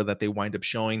trailer that they wind up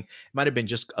showing. It might have been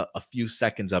just a few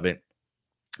seconds of it.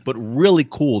 But really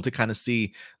cool to kind of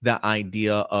see the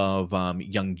idea of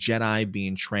young Jedi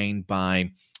being trained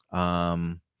by,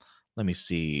 um, let me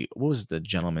see, what was the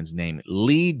gentleman's name?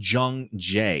 Lee Jung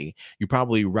Jae. You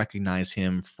probably recognize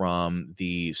him from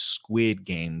the Squid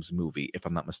Games movie, if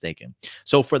I'm not mistaken.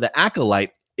 So for the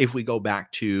Acolyte, if we go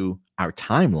back to our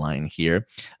timeline here,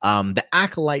 the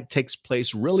Acolyte takes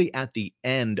place really at the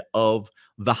end of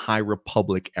the High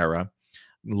Republic era,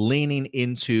 leaning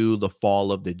into the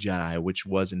fall of the Jedi, which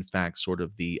was in fact sort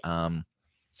of the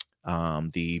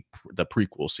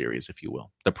prequel series, if you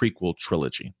will, the prequel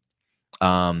trilogy.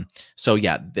 So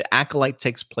yeah, the Acolyte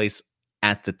takes place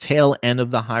at the tail end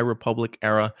of the High Republic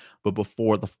era, but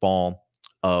before the fall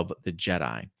of the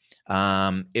Jedi.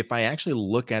 If I actually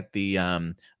look at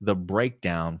the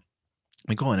breakdown, let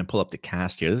me go ahead and pull up the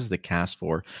cast here. This is the cast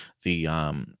for the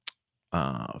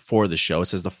show. It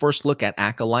says the first look at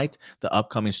Acolyte, the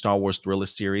upcoming Star Wars thriller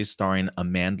series starring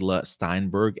Amandla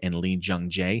Steinberg and Lee Jung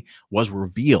Jae, was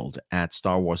revealed at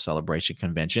Star Wars Celebration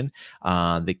Convention.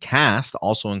 The cast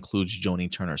also includes Joni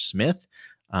Turner Smith,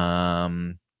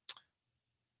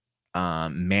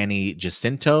 Manny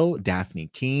Jacinto, Daphne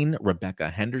Keene, Rebecca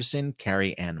Henderson,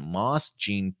 Carrie Ann Moss,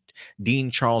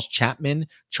 Dean Charles Chapman,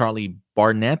 Charlie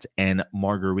Barnett, and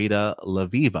Margarita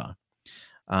Laviva.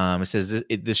 It says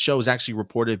this show is actually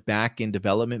reported back in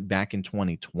development back in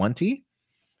 2020,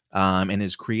 and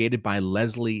is created by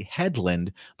Leslie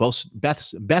Headland,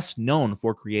 best known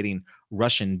for creating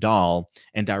Russian Doll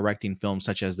and directing films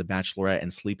such as The Bachelorette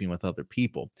and Sleeping with Other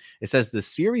People. It says the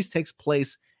series takes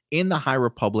place in the High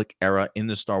Republic era in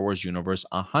the Star Wars universe,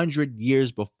 100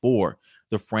 years before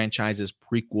the franchise's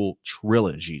prequel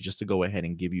trilogy, just to go ahead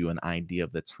and give you an idea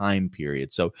of the time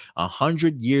period. So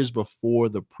 100 years before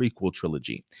the prequel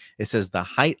trilogy. It says the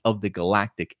height of the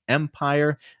Galactic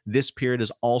Empire. This period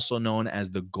is also known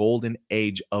as the Golden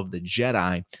Age of the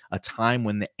Jedi, a time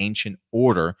when the Ancient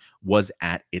Order was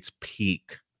at its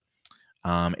peak.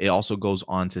 It also goes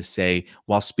on to say,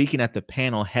 while speaking at the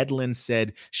panel, Headland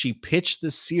said she pitched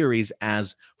the series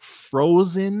as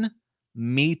Frozen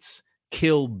meets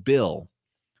Kill Bill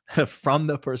from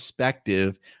the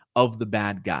perspective of the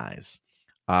bad guys,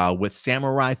 with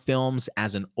samurai films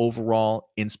as an overall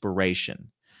inspiration.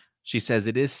 She says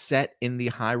it is set in the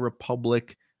High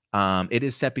Republic. It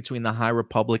is set between the High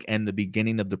Republic and the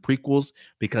beginning of the prequels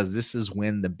because this is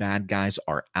when the bad guys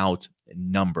are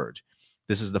outnumbered.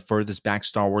 This is the furthest back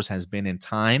Star Wars has been in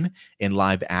time in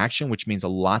live action, which means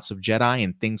lots of Jedi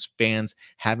and things fans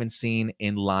haven't seen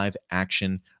in live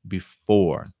action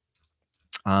before.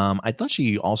 I thought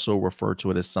she also referred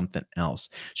to it as something else.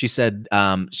 She said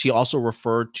she also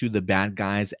referred to the bad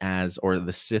guys as, or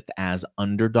the Sith as,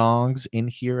 underdogs in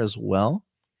here as well.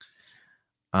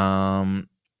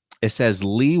 It says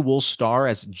Lee will star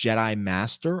as Jedi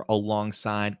Master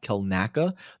alongside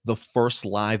Kelnaka, the first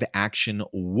live-action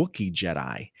Wookiee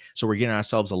Jedi. So we're getting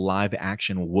ourselves a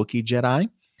live-action Wookiee Jedi.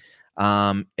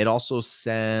 It also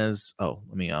says,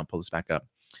 let me pull this back up.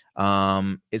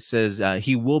 It says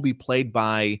he will be played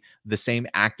by the same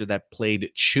actor that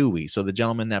played Chewie. So the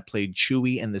gentleman that played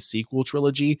Chewie in the sequel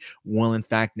trilogy will in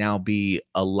fact now be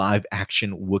a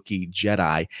live-action Wookiee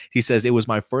Jedi. He says, it was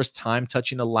my first time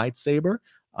touching a lightsaber.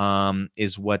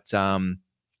 Is what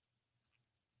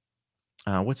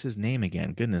what's his name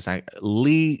again? Goodness,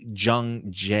 Lee Jung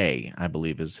Jae, I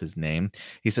believe is his name.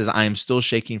 He says, I am still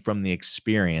shaking from the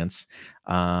experience,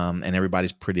 and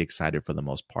everybody's pretty excited for the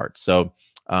most part. So,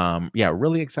 yeah,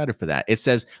 really excited for that. It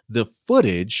says the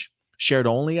footage shared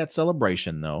only at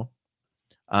Celebration, though,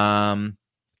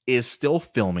 is still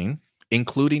filming,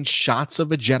 including shots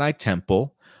of a Jedi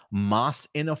temple, Moss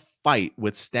in a fight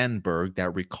with Stenberg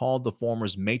that recalled the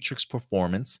former's Matrix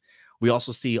performance. We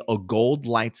also see a gold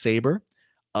lightsaber,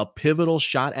 a pivotal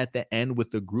shot at the end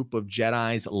with a group of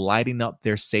Jedis lighting up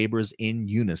their sabers in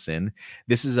unison.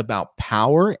 This is about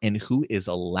power and who is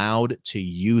allowed to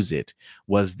use it,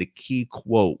 was the key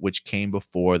quote which came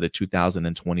before the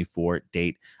 2024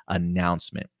 date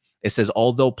announcement. It says,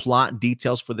 although plot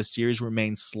details for the series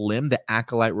remain slim, the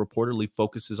Acolyte reportedly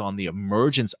focuses on the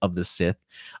emergence of the Sith,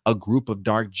 a group of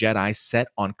dark Jedi set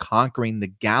on conquering the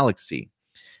galaxy.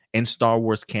 In Star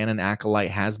Wars canon, Acolyte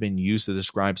has been used to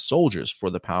describe soldiers for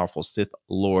the powerful Sith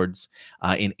Lords.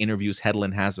 In interviews,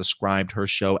 Headland has described her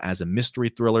show as a mystery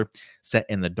thriller set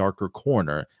in the darker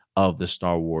corner of the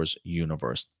Star Wars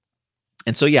universe.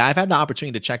 And so, yeah, I've had the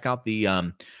opportunity to check out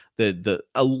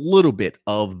a little bit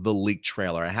of the leaked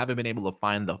trailer. I haven't been able to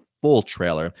find the full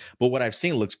trailer, but what I've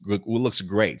seen looks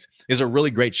great. There's a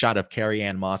really great shot of Carrie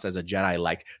Ann Moss as a Jedi,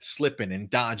 like slipping and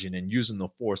dodging and using the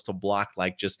Force to block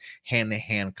like just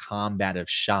hand-to-hand combative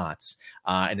shots.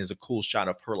 And there's a cool shot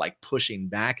of her like pushing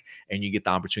back, and you get the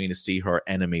opportunity to see her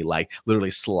enemy like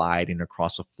literally sliding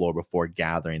across the floor before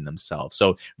gathering themselves.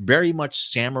 So very much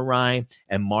samurai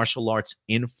and martial arts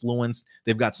influence.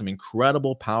 They've got some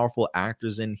incredible, powerful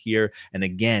actors in here. And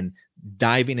again,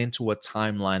 diving into a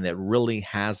timeline that really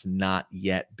has not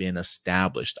yet been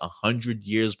established. 100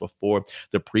 years before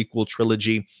the prequel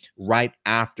trilogy, right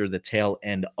after the tail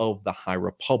end of the High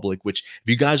Republic, which if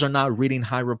you guys are not reading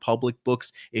High Republic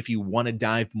books, if you want to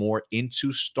dive more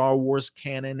into Star Wars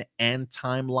canon and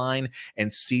timeline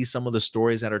and see some of the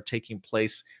stories that are taking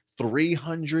place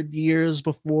 300 years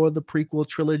before the prequel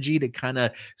trilogy, to kind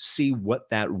of see what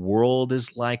that world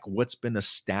is like, what's been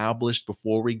established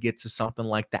before we get to something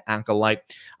like the Acolyte,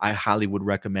 I highly would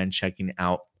recommend checking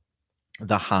out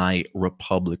the High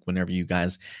Republic whenever you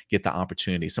guys get the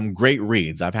opportunity. Some great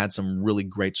reads. I've had some really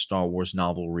great Star Wars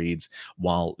novel reads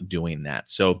while doing that.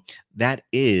 So that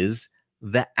is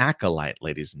the Acolyte,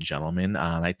 ladies and gentlemen.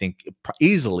 And I think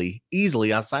easily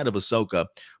outside of Ahsoka,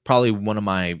 probably one of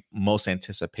my most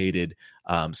anticipated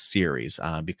series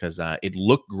because it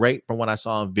looked great from what I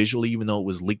saw visually, even though it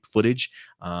was leaked footage.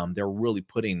 They're really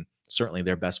putting certainly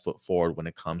their best foot forward when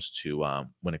it comes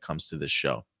to this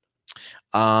show.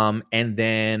 And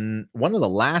then one of the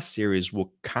last series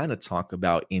we'll kind of talk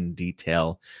about in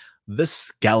detail, the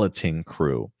Skeleton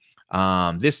Crew.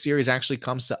 This series actually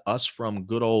comes to us from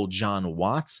good old John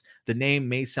Watts. The name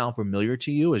may sound familiar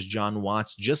to you, as John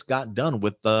Watts just got done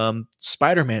with the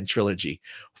Spider-Man trilogy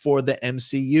for the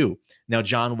MCU. Now,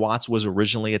 John Watts was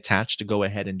originally attached to go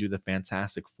ahead and do the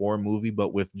Fantastic Four movie,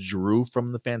 but withdrew from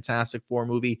the Fantastic Four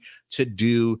movie to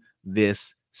do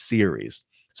this series.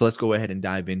 So let's go ahead and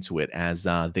dive into it, as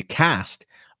the cast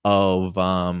of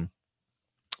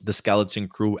the Skeleton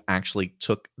Crew actually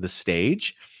took the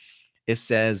stage. It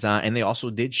says, and they also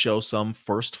did show some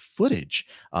first footage,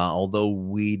 although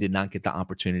we did not get the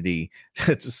opportunity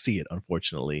to see it,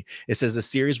 unfortunately. It says the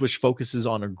series, which focuses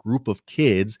on a group of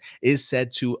kids, is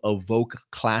said to evoke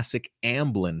classic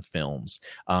Amblin films.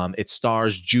 It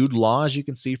stars Jude Law, as you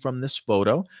can see from this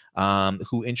photo,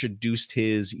 who introduced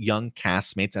his young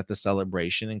castmates at the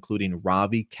celebration, including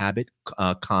Ravi Cabot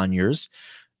Conyers,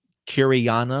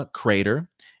 Kiriana Crater,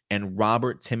 and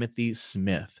Robert Timothy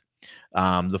Smith.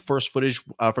 The first footage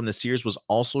from the series was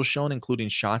also shown, including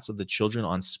shots of the children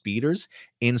on speeders,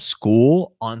 in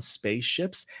school, on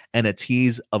spaceships, and a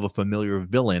tease of a familiar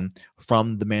villain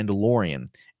from The Mandalorian.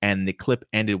 And the clip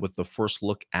ended with the first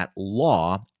look at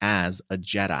Law as a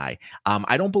Jedi.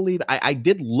 I don't believe I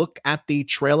did look at the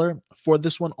trailer for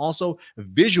this one also.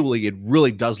 Visually, it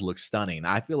really does look stunning.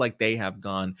 I feel like they have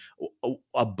gone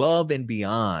above and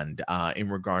beyond in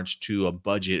regards to a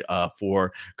budget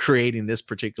for creating this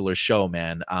particular show,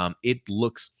 man. It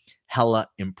looks hella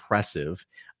impressive.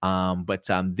 But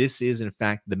this is, in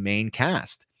fact, the main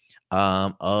cast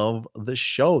of the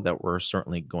show that we're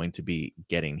certainly going to be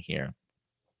getting here.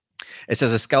 It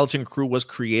says a Skeleton Crew was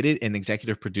created and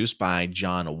executive produced by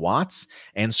John Watts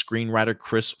and screenwriter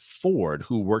Chris Ford,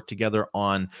 who worked together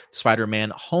on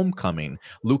Spider-Man Homecoming.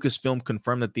 Lucasfilm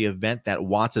confirmed that the event that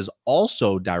Watts is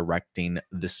also directing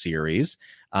the series,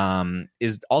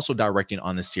 is also directing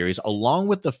on the series, along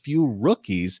with a few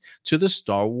rookies to the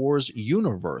Star Wars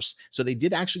universe. So they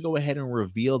did actually go ahead and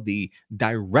reveal the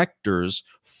directors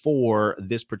for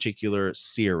this particular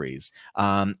series.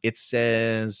 It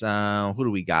says, who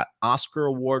do we got? Oscar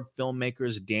Award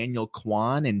filmmakers Daniel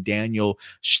Kwan and Daniel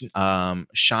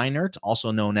Scheinert,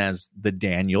 also known as the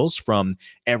Daniels from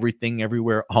Everything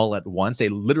Everywhere All at Once. They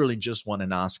literally just won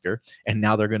an Oscar, and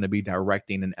now they're going to be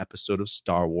directing an episode of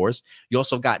Star Wars. You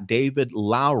also got David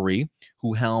Lowery,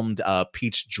 who helmed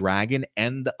Pete's Dragon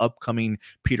and the upcoming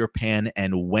Peter Pan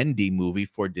and Wendy movie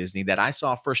for Disney that I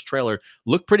saw first trailer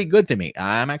looked pretty good to me.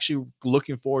 I'm actually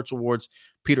looking forward towards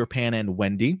Peter Pan and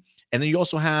Wendy. And then you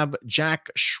also have Jack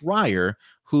Schreier,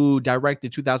 who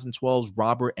directed 2012's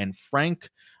Robert and Frank.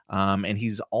 And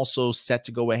he's also set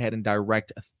to go ahead and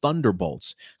direct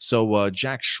Thunderbolts. So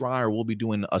Jack Schreier will be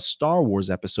doing a Star Wars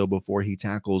episode before he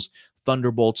tackles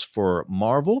Thunderbolts for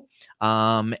Marvel.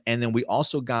 And then we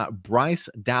also got Bryce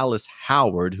Dallas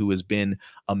Howard, who has been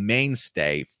a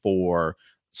mainstay for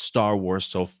Star Wars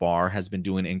so far, has been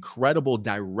doing incredible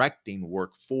directing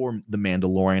work for The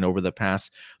Mandalorian over the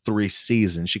past 3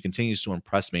 seasons. She continues to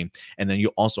impress me. And then you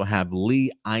also have Lee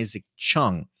Isaac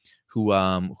Chung,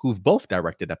 who've both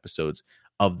directed episodes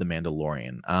of The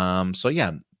Mandalorian. So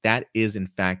yeah, that is in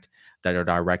fact that our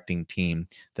directing team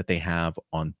that they have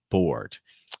on board.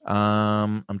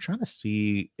 I'm trying to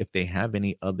see if they have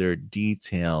any other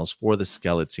details for the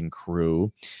skeleton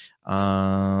crew.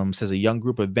 Says a young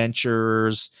group of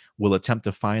adventurers will attempt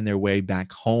to find their way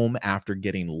back home after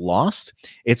getting lost.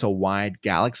 It's a wide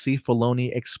galaxy,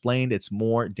 Filoni explained. It's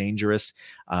more dangerous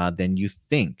than you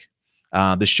think.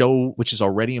 The show, which is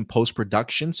already in post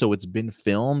production, so it's been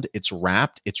filmed, it's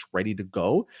wrapped, it's ready to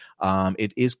go.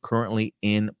 It is currently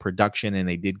in production, and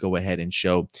they did go ahead and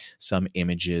show some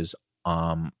images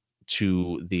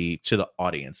to the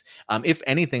audience. If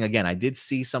anything, again, I did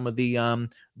see some of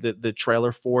the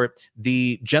trailer for it.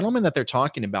 The gentleman that they're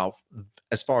talking about,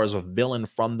 as far as a villain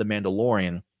from The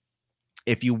Mandalorian,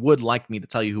 if you would like me to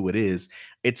tell you who it is,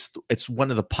 it's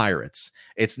one of the pirates.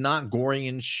 It's not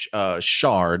Gorian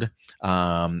Shard,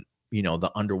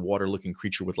 the underwater looking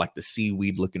creature with like the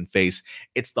seaweed looking face.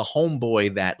 It's the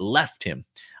homeboy that left him,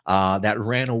 that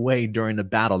ran away during the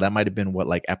battle. That might have been what,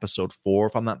 like episode 4,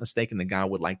 if I'm not mistaken. The guy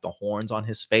with like the horns on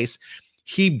his face.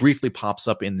 He briefly pops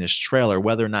up in this trailer.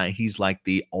 Whether or not he's like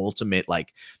the ultimate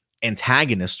like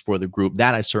antagonist for the group,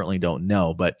 that I certainly don't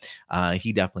know, but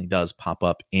he definitely does pop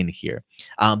up in here.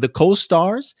 The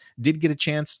co-stars did get a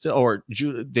chance to, or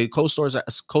the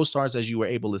co-stars, as you were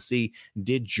able to see,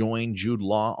 did join Jude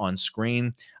Law on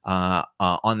screen,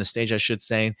 on the stage, I should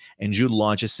say. And Jude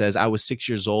Law just says, "I was 6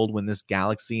 years old when this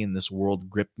galaxy and this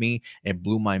world gripped me. It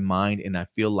blew my mind, and I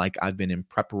feel like I've been in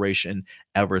preparation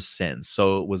ever since."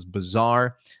 So it was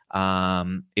bizarre.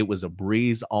 It was a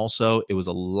breeze also. It was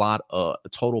a lot of a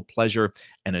total pleasure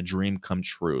and a dream come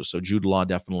true. So Jude Law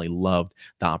definitely loved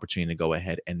the opportunity to go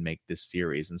ahead and make this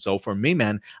series. And so for me,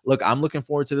 man, look, I'm looking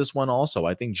forward to this one also.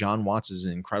 I think John Watts is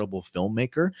an incredible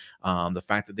filmmaker. The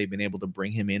fact that they've been able to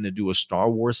bring him in to do a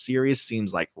Star Wars series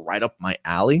seems like right up my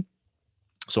alley.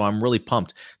 So I'm really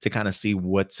pumped to kind of see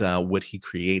what he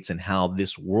creates and how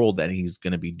this world that he's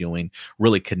going to be doing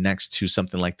really connects to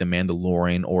something like The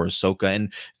Mandalorian or Ahsoka,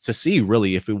 and to see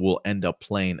really if it will end up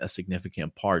playing a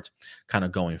significant part kind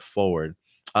of going forward.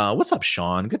 What's up,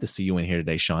 Sean? Good to see you in here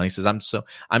today, Sean. He says,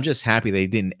 I'm just happy they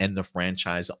didn't end the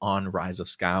franchise on Rise of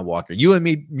Skywalker. You and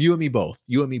me both.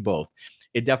 You and me both.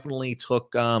 It definitely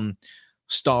took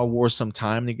Star Wars some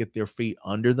time to get their feet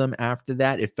under them after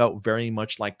that. It felt very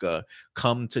much like a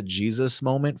come to Jesus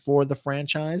moment for the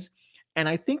franchise. And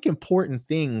I think important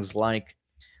things like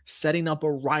setting up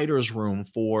a writer's room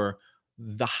for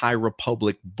the High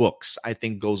Republic books, I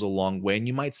think goes a long way. And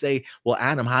you might say, well,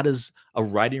 Adam, how does a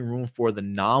writing room for the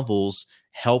novels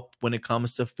help when it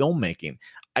comes to filmmaking?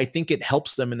 I think it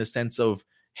helps them in the sense of,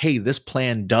 hey, this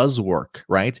plan does work,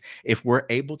 right? If we're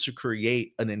able to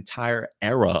create an entire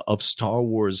era of Star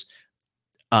Wars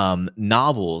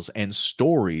novels and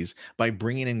stories by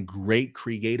bringing in great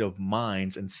creative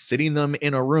minds and sitting them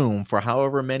in a room for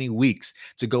however many weeks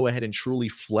to go ahead and truly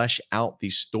flesh out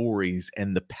these stories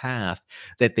and the path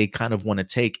that they kind of want to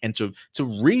take, and to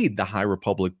read the High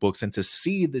Republic books and to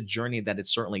see the journey that it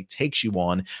certainly takes you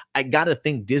on. I gotta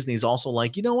think Disney's also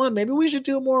like, you know what, maybe we should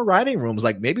do more writing rooms.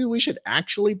 Like maybe we should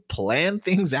actually plan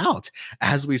things out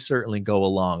as we certainly go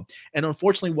along. And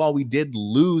unfortunately, while we did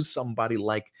lose somebody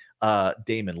like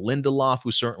Damon Lindelof,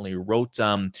 who certainly wrote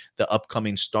the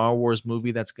upcoming Star Wars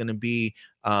movie that's going to be,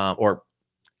 or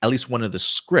at least one of the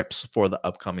scripts for the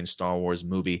upcoming Star Wars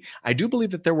movie. I do believe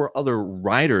that there were other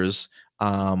writers, or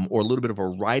a little bit of a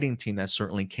writing team that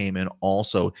certainly came in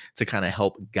also to kind of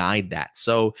help guide that.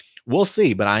 So we'll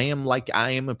see. But I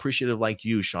am appreciative like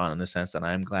you, Sean, in the sense that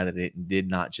I am glad that it did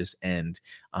not just end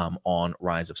on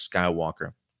Rise of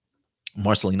Skywalker.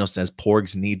 Marcelino says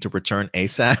Porgs need to return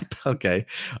ASAP. Okay.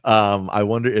 I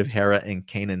wonder if Hera and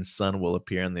Kanan's son will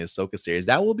appear in the Ahsoka series.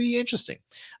 That will be interesting.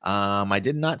 I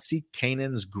did not see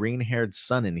Kanan's green-haired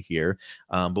son in here,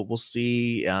 but we'll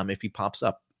see if he pops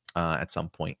up at some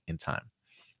point in time.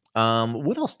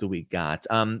 What else do we got?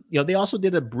 They also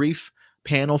did a brief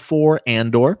panel for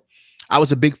Andor. I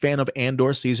was a big fan of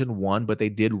Andor season 1, but they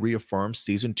did reaffirm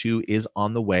season 2 is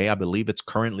on the way. I believe it's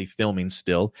currently filming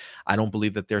still. I don't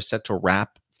believe that they're set to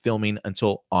wrap filming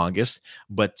until August,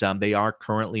 but they are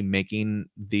currently making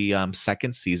the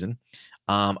second season.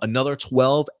 Another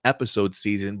 12 episode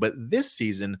season, but this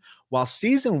season, while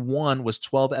season 1 was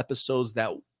 12 episodes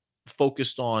that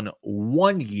focused on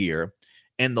 1 year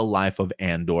in the life of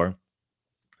Andor,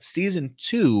 season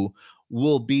 2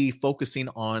 will be focusing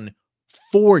on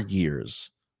 4 years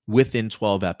within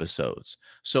 12 episodes.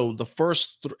 So the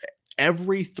first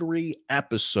every 3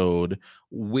 episode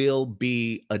will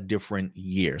be a different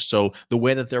year. So the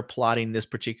way that they're plotting this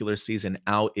particular season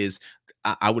out is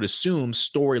I would assume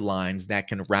storylines that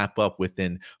can wrap up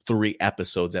within 3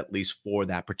 episodes, at least for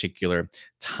that particular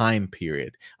time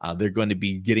period. They're going to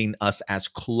be getting us as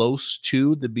close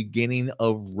to the beginning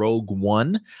of Rogue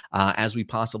One as we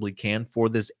possibly can for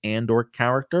this Andor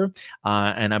character.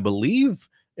 And I believe,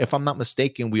 if I'm not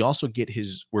mistaken, we're also going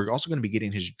to be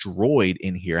getting his droid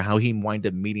in here, how he wind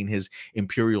up meeting his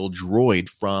Imperial droid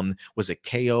from, was it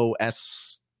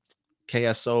KSO?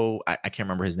 I can't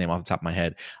remember his name off the top of my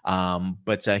head.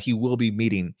 But he will be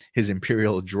meeting his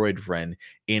Imperial droid friend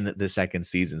in the second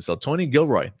season. So Tony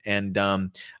Gilroy and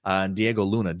Diego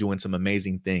Luna doing some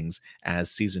amazing things as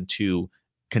season 2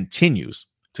 continues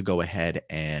to go ahead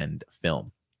and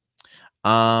film.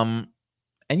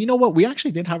 And you know what? We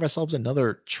actually did have ourselves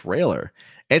another trailer.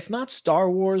 It's not Star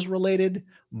Wars related,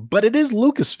 but it is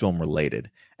Lucasfilm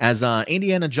related. As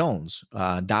Indiana Jones,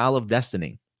 Dial of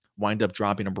Destiny, wind up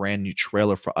dropping a brand new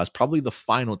trailer for us, probably the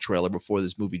final trailer before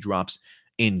this movie drops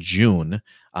in June.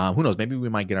 Who knows? Maybe we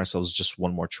might get ourselves just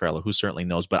one more trailer. Who certainly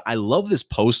knows? But I love this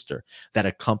poster that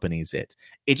accompanies it.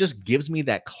 It just gives me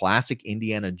that classic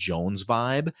Indiana Jones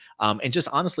vibe, and just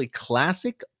honestly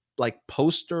classic like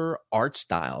poster art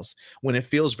styles when it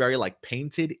feels very like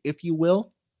painted, if you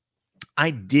will.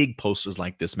 I dig posters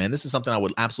like this, man. This is something I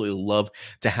would absolutely love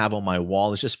to have on my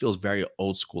wall. It just feels very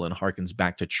old school and harkens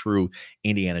back to true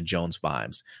Indiana Jones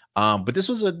vibes. But this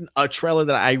was a trailer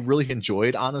that I really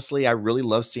enjoyed. Honestly, I really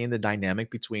love seeing the dynamic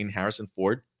between Harrison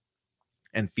Ford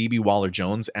and Phoebe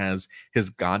Waller-Jones as his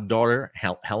goddaughter,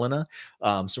 Helena.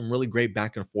 Some really great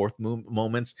back and forth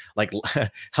moments, like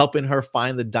helping her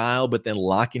find the dial, but then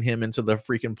locking him into the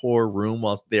freaking poor room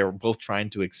while they're both trying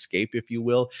to escape, if you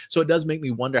will. So it does make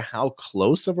me wonder how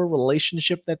close of a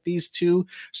relationship that these two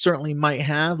certainly might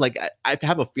have. Like, I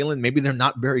have a feeling maybe they're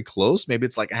not very close. Maybe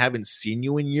it's like, I haven't seen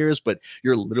you in years, but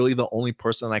you're literally the only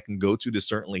person I can go to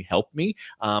certainly help me.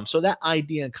 So that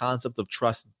idea and concept of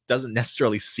trust doesn't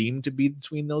necessarily seem to be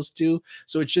between those two.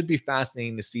 So it should be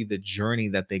fascinating to see the journey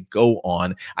that they go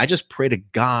on. I just pray to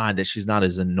God that she's not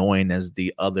as annoying as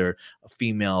the other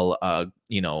female,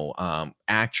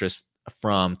 actress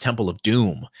from Temple of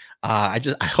Doom. I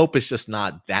hope it's just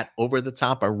not that over the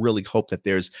top. I really hope that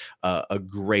there's a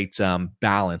great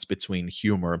balance between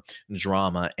humor,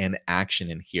 drama, and action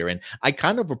in here. And I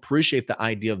kind of appreciate the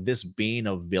idea of this being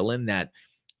a villain that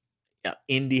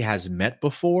Indy has met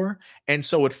before. And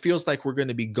so it feels like we're going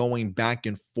to be going back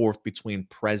and forth between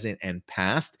present and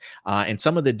past. And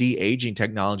some of the de-aging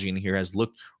technology in here has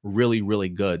looked really, really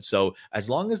good. So as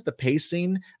long as the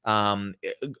pacing,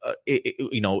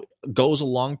 goes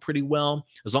along pretty well,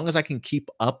 as long as I can keep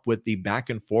up with the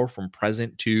back and forth from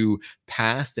present to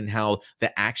past and how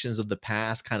the actions of the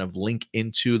past kind of link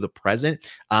into the present,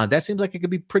 that seems like it could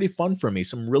be pretty fun for me.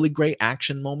 Some really great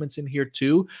action moments in here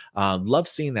too. Love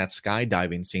seeing that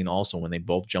skydiving scene also when they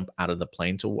both jump out of the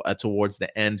plane towards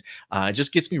the end. It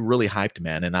just gets me really hyped,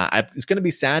 man. And it's going to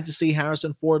be sad to see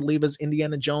Harrison Ford leave as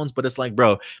Indiana Jones, but it's like,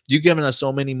 bro, you've given us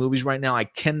so many movies right now. I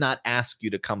cannot ask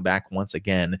you to come back once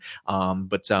again.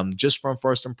 But just from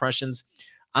first impressions,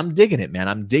 I'm digging it, man.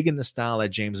 I'm digging the style that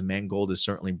James Mangold is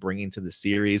certainly bringing to the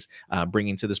series,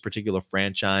 bringing to this particular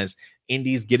franchise.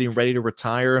 Indy's getting ready to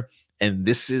retire, and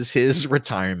this is his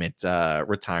retirement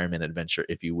adventure,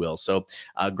 if you will. So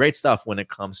great stuff when it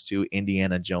comes to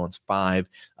Indiana Jones 5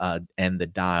 and the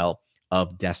Dial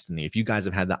of Destiny. If you guys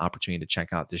have had the opportunity to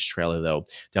check out this trailer, though,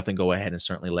 definitely go ahead and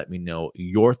certainly let me know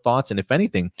your thoughts. And if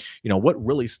anything, what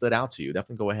really stood out to you,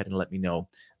 definitely go ahead and let me know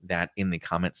that in the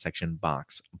comment section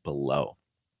box below.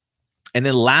 And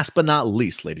then last but not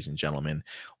least, ladies and gentlemen,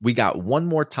 we got one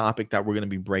more topic that we're going to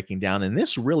be breaking down. And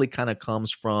this really kind of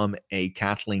comes from a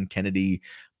Kathleen Kennedy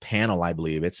panel, I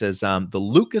believe. It says the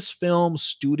Lucasfilm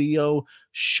Studio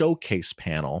Showcase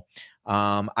panel.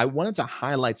 I wanted to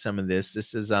highlight some of this.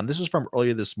 This was from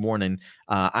earlier this morning.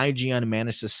 IGN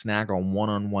managed to snag a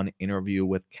one-on-one interview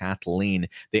with Kathleen.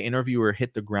 The interviewer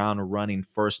hit the ground running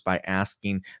first by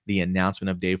asking the announcement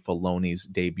of Dave Filoni's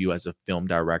debut as a film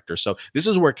director. So this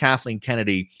is where Kathleen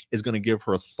Kennedy is going to give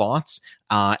her thoughts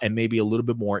and maybe a little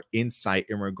bit more insight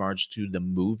in regards to the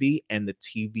movie and the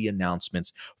TV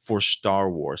announcements for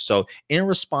Star Wars. So in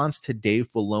response to Dave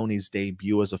Filoni's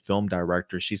debut as a film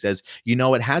director, she says,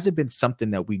 it hasn't been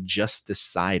something that we just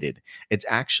decided. It's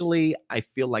actually, I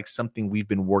feel like, something we've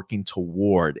been working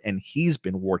toward, and he's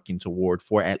been working toward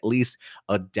for at least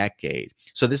a decade.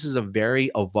 So this is a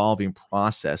very evolving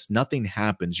process. Nothing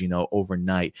happens,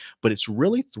 overnight, but it's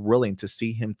really thrilling to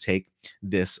see him take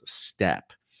this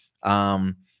step.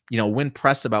 when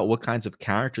pressed about what kinds of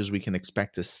characters we can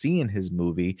expect to see in his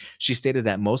movie, she stated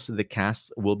that most of the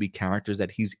cast will be characters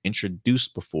that he's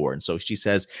introduced before. And so she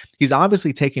says he's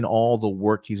obviously taking all the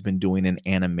work he's been doing in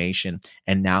animation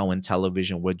and now in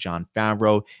television with Jon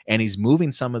Favreau, and he's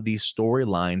moving some of these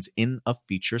storylines in a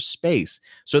feature space.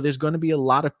 So there's going to be a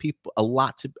lot of people,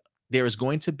 there is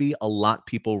going to be a lot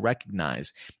people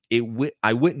recognize.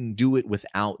 I wouldn't do it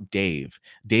without Dave.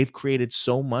 Dave created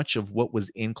so much of what was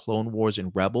in Clone Wars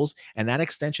and Rebels, and that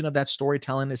extension of that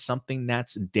storytelling is something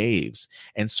that's Dave's.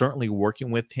 And certainly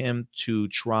working with him to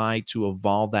try to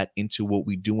evolve that into what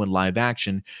we do in live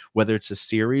action, whether it's a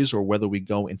series or whether we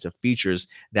go into features,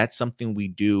 that's something we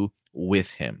do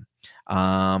with him.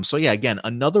 So yeah, again,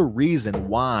 another reason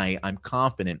why I'm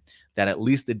confident that at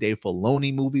least the Dave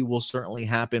Filoni movie will certainly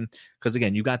happen. Because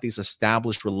again, you got these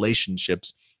established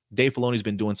relationships. Dave Filoni's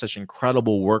been doing such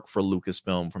incredible work for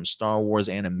Lucasfilm, from Star Wars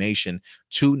animation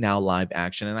to now live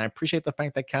action. And I appreciate the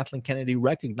fact that Kathleen Kennedy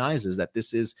recognizes that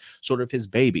this is sort of his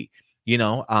baby.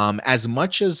 As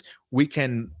much as we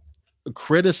can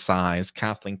criticize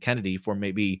Kathleen Kennedy for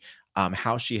maybe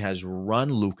how she has run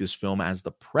Lucasfilm as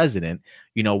the president,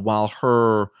 while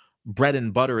her bread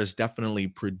and butter is definitely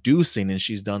producing, and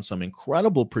she's done some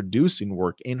incredible producing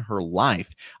work in her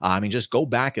life. I mean, just go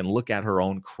back and look at her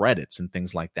own credits and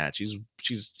things like that.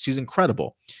 She's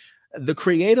incredible. The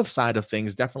creative side of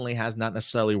things definitely has not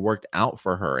necessarily worked out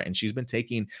for her, and she's been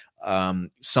taking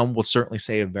some would certainly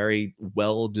say a very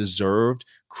well-deserved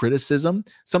criticism.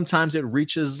 Sometimes it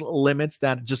reaches limits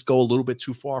that just go a little bit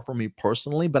too far for me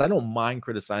personally, but I don't mind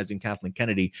criticizing Kathleen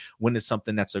Kennedy when it's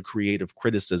something that's a creative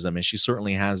criticism, and she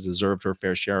certainly has deserved her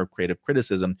fair share of creative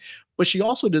criticism, but she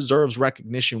also deserves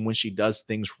recognition when she does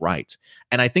things right.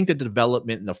 And I think the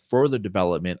development and the further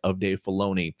development of Dave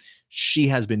Filoni, she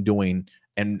has been doing,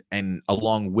 and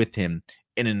along with him,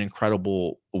 in an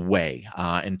incredible way,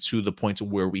 and to the point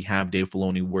of where we have Dave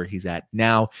Filoni where he's at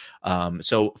now.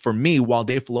 So for me, while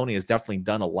Dave Filoni has definitely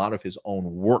done a lot of his own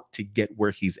work to get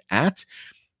where he's at,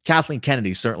 Kathleen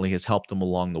Kennedy certainly has helped him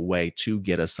along the way to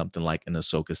get us something like an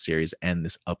Ahsoka series and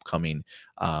this upcoming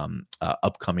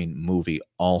movie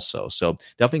also. So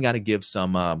definitely got to give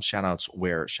some shout outs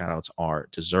where shout outs are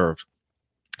deserved.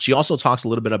 She also talks a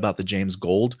little bit about the James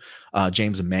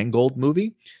Mangold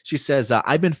movie. She says,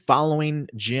 I've been following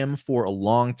Jim for a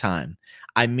long time.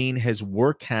 I mean, his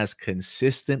work has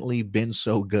consistently been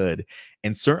so good.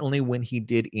 And certainly when he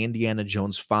did Indiana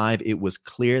Jones 5, it was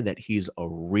clear that he's a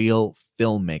real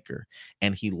filmmaker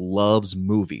and he loves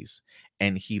movies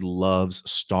and he loves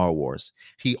Star Wars.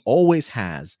 He always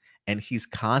has. And he's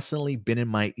constantly been in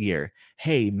my ear.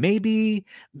 Hey, maybe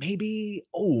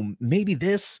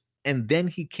this. And then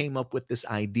he came up with this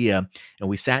idea, and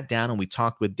we sat down and we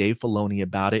talked with Dave Filoni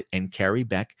about it, and Carrie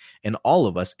Beck and all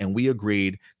of us, and we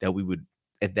agreed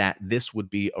that this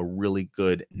would be a really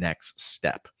good next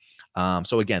step.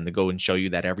 So again, to go and show you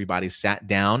that everybody sat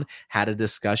down, had a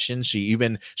discussion. She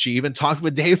even talked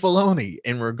with Dave Filoni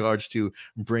in regards to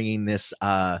bringing this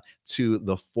to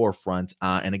the forefront.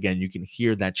 And again, you can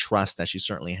hear that trust that she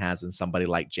certainly has in somebody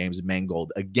like James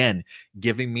Mangold. Again,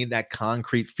 giving me that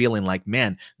concrete feeling like,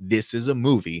 man, this is a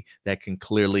movie that can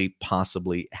clearly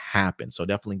possibly happen. So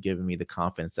definitely giving me the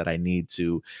confidence that I need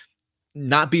to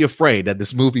not be afraid that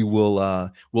this movie will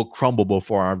crumble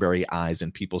before our very eyes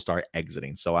and people start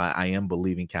exiting. So I am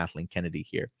believing Kathleen Kennedy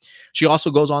here. She also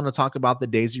goes on to talk about the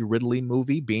Daisy Ridley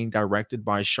movie being directed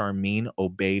by Sharmeen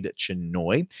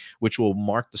Obaid-Chinoy, which will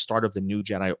mark the start of the new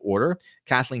Jedi Order.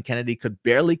 Kathleen Kennedy could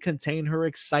barely contain her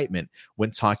excitement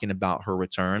when talking about her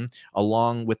return,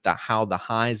 along with how the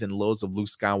highs and lows of Luke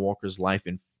Skywalker's life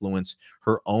influence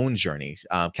her own journey.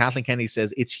 Kathleen Kennedy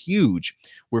says, it's huge.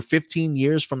 We're 15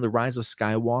 years from the rise of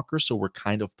Skywalker, so we're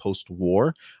kind of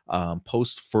post-war,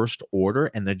 post-First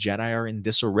Order, and the Jedi are in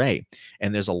disarray.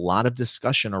 And there's a lot of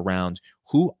discussion around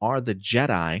who are the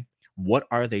Jedi, what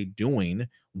are they doing,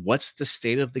 what's the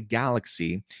state of the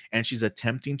galaxy, and she's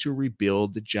attempting to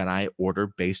rebuild the Jedi Order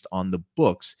based on the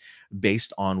books,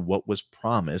 based on what was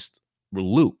promised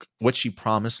Luke, what she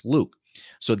promised Luke.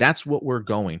 So that's what we're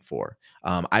going for.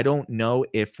 I don't know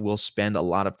if we'll spend a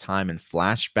lot of time in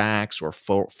flashbacks or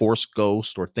Force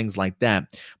Ghost or things like that,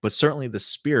 but certainly the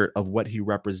spirit of what he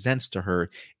represents to her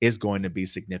is going to be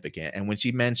significant. And when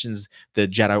she mentions the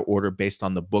Jedi Order based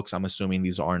on the books, I'm assuming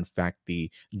these are in fact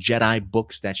the Jedi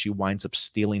books that she winds up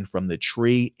stealing from the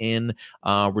tree in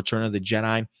Return of the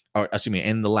Jedi, or excuse me,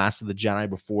 in The Last of the Jedi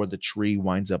before the tree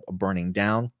winds up burning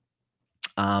down.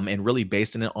 and really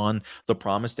basing it on the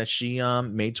promise that she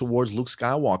made towards Luke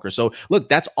Skywalker. So, look,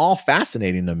 that's all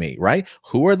fascinating to me, right?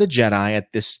 Who are the Jedi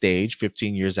at this stage,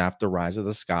 15 years after Rise of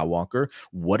the Skywalker?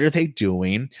 What are they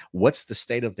doing? What's the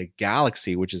state of the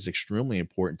galaxy, which is extremely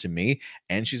important to me?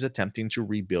 And she's attempting to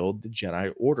rebuild the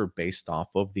Jedi Order based off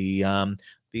of the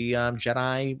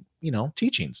Jedi,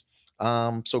 teachings.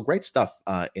 So great stuff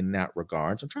in that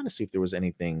regards. I'm trying to see if there was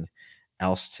anything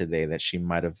else today that she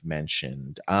might have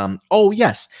mentioned. Oh,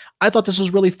 yes. I thought this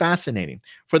was really fascinating.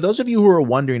 For those of you who are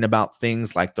wondering about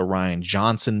things like the Ryan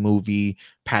Johnson movie,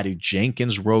 Patty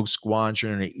Jenkins' Rogue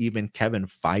Squadron, or even Kevin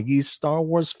Feige's Star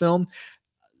Wars film,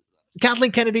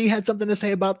 Kathleen Kennedy had something to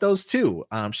say about those too.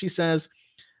 She says,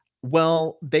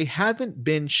 well, they haven't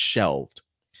been shelved.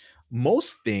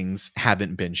 Most things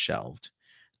haven't been shelved.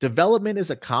 Development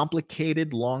is a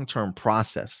complicated long term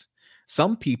process.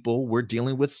 Some people were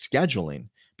dealing with scheduling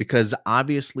because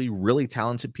obviously really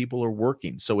talented people are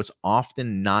working. So it's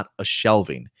often not a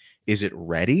shelving. Is it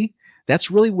ready?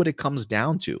 That's really what it comes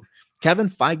down to. Kevin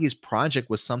Feige's project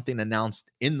was something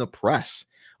announced in the press,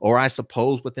 or I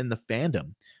suppose within the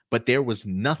fandom, but there was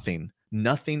nothing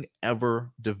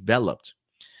ever developed.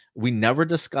 We never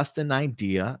discussed an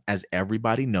idea. As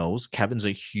everybody knows, Kevin's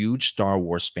a huge Star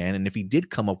Wars fan. And if he did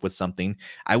come up with something,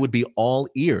 I would be all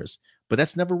ears. But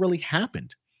that's never really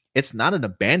happened. It's not an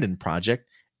abandoned project,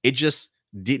 it just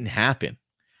didn't happen.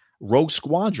 Rogue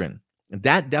Squadron,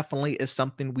 that definitely is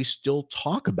something we still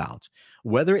talk about.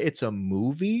 Whether it's a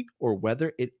movie or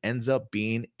whether it ends up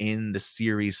being in the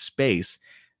series space,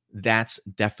 that's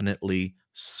definitely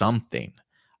something.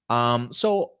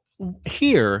 So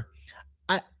here,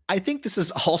 I I think this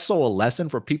is also a lesson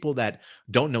for people that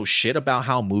don't know shit about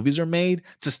how movies are made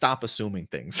to stop assuming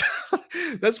things.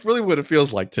 That's really what it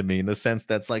feels like to me, in the sense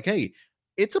that's like, hey,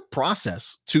 it's a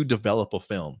process to develop a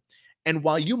film. And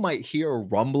while you might hear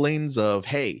rumblings of,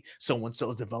 hey, so and so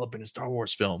is developing a Star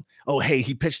Wars film, oh, hey,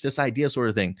 he pitched this idea, sort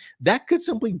of thing, that could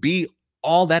simply be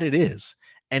all that it is.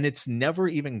 And it's never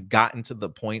even gotten to the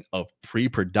point of pre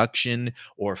production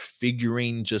or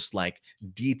figuring just like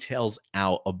details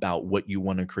out about what you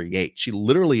want to create. She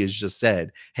literally has just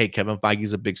said, hey, Kevin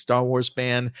Feige's a big Star Wars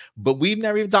fan, but we've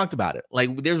never even talked about it.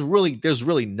 Like there's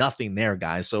really nothing there,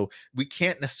 guys. So we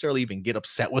can't necessarily even get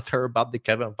upset with her about the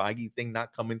Kevin Feige thing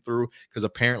not coming through, because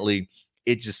apparently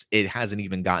it hasn't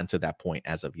even gotten to that point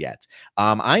as of yet.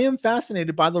 I am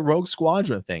fascinated by the Rogue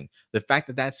Squadron thing. The fact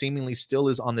that that seemingly still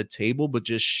is on the table, but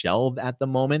just shelved at the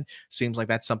moment, seems like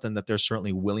that's something that they're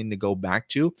certainly willing to go back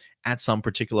to at some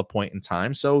particular point in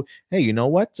time. So, hey, you know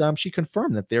what? She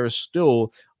confirmed that there is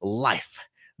still life.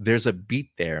 There's a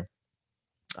beat there.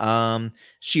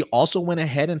 She also went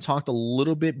ahead and talked a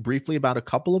little bit briefly about a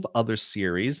couple of other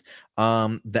series.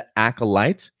 The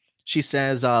Acolyte. She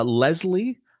says,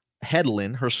 Leslie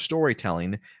Headland, her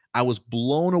storytelling, I was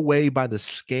blown away by the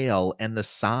scale and the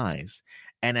size.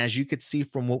 And as you could see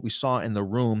from what we saw in the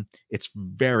room, it's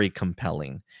very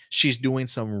compelling. She's doing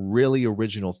some really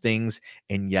original things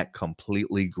and yet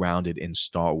completely grounded in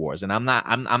Star Wars. And I'm not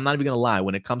even gonna lie,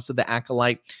 when it comes to the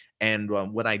Acolyte and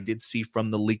what I did see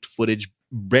from the leaked footage,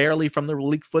 barely from the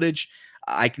leaked footage,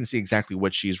 I can see exactly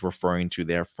what she's referring to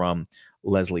there from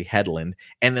Leslie Headland.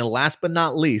 And then last but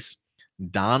not least,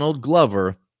 Donald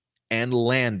Glover and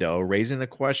Lando, raising the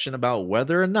question about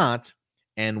whether or not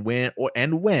and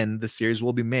when the series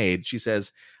will be made. She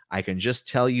says, I can just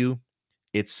tell you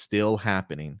it's still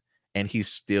happening, and he's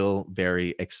still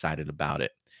very excited about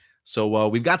it. So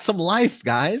we've got some life,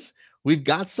 guys. We've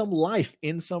got some life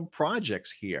in some projects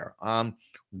here.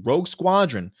 Rogue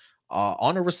Squadron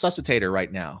on a resuscitator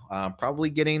right now, probably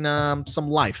getting some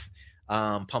life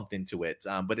pumped into it,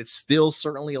 but it's still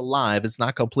certainly alive. It's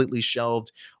not completely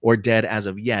shelved or dead as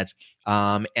of yet.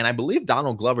 And I believe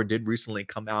Donald Glover did recently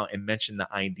come out and mention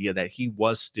the idea that he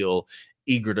was still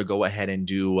eager to go ahead and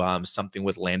do something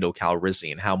with Lando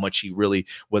Calrissian, how much he really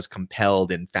was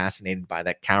compelled and fascinated by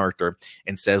that character,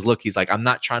 and says, look, he's like, I'm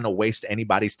not trying to waste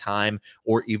anybody's time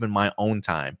or even my own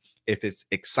time. If it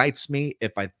excites me,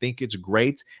 if I think it's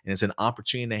great and it's an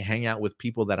opportunity to hang out with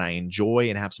people that I enjoy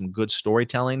and have some good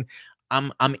storytelling,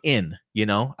 I'm in,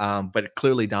 but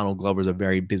clearly Donald Glover is a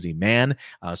very busy man.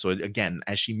 So again,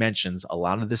 as she mentions, a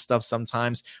lot of this stuff,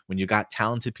 sometimes when you got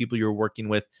talented people you're working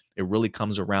with, it really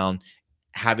comes around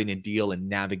having to deal and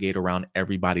navigate around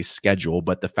everybody's schedule.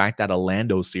 But the fact that a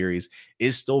Lando series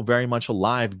is still very much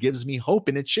alive gives me hope.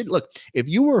 And it should, look, if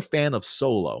you were a fan of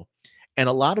Solo, and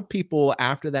a lot of people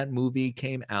after that movie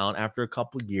came out, after a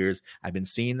couple years, I've been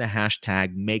seeing the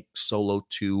hashtag make Solo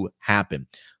 2 happen.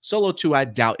 Solo 2, I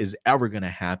doubt is ever going to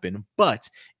happen. But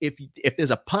if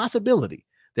there's a possibility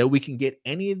that we can get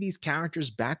any of these characters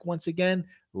back once again,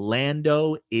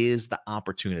 Lando is the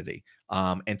opportunity.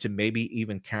 And to maybe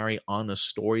even carry on a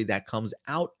story that comes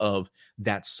out of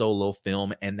that solo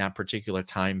film and that particular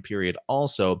time period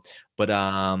also. But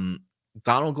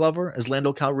Donald Glover as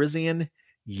Lando Calrissian,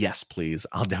 yes, please.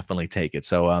 I'll definitely take it.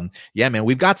 So yeah, man,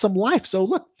 we've got some life. So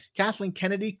look, Kathleen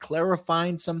Kennedy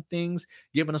clarifying some things,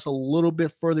 giving us a little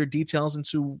bit further details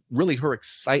into really her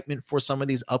excitement for some of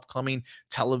these upcoming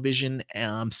television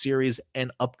series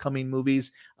and upcoming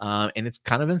movies. And it's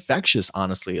kind of infectious,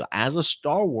 honestly. As a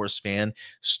Star Wars fan,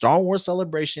 Star Wars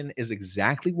Celebration is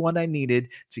exactly what I needed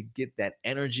to get that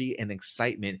energy and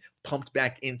excitement pumped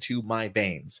back into my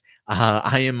veins.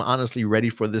 I am honestly ready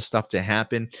for this stuff to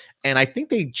happen. And I think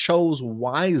they chose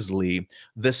wisely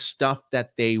the stuff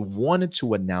that they wanted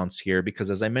to announce here, because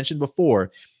as I mentioned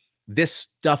before, this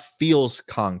stuff feels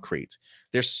concrete.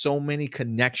 There's so many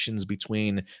connections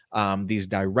between these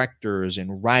directors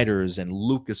and writers and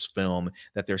Lucasfilm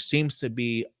that there seems to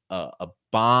be a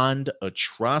bond, a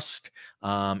trust,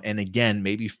 and again,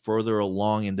 maybe further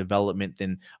along in development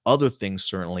than other things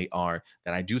certainly are.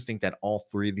 That I do think that all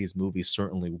three of these movies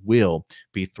certainly will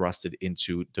be thrusted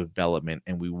into development,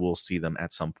 and we will see them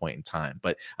at some point in time.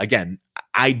 But again,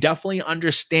 I definitely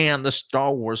understand the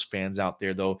Star Wars fans out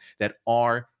there, though, that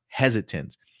are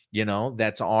hesitant,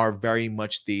 that are very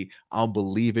much the I'll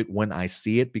believe it when I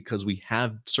see it, because we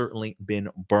have certainly been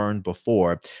burned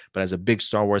before. But as a big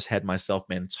Star Wars head myself,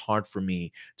 man, it's hard for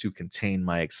me to contain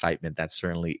my excitement. That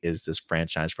certainly is this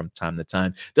franchise from time to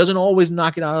time. Doesn't always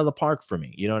knock it out of the park for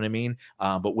me, you know what I mean?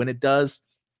 But when it does,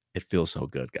 it feels so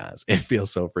good, guys. It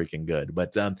feels so freaking good.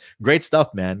 But great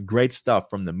stuff, man. Great stuff,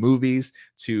 from the movies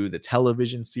to the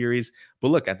television series. But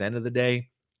look, at the end of the day,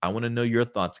 I want to know your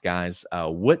thoughts, guys.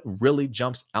 What really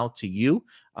jumps out to you?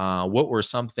 What were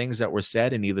some things that were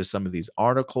said in either some of these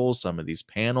articles, some of these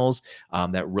panels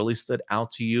that really stood out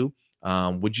to you?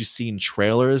 Would you see in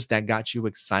trailers that got you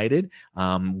excited?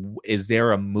 Is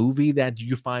there a movie that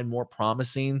you find more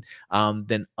promising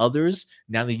than others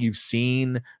now that you've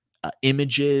seen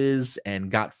images and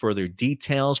got further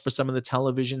details for some of the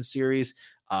television series?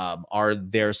 Are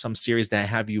there some series that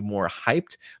have you more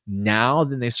hyped now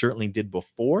than they certainly did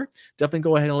before? Definitely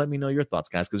go ahead and let me know your thoughts,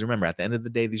 guys. Because remember, at the end of the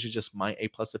day, these are just my A+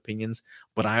 opinions,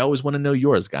 but I always want to know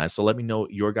yours, guys. So let me know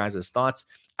your guys' thoughts.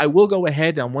 I will go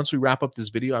ahead and once we wrap up this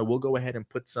video, I will go ahead and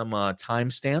put some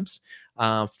timestamps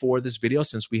for this video,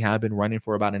 since we have been running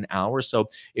for about an hour. So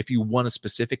if you want to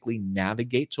specifically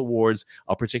navigate towards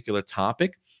a particular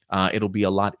topic, it'll be a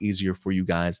lot easier for you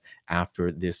guys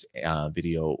after this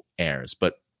video airs.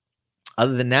 But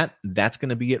other than that, that's going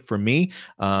to be it for me.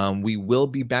 We will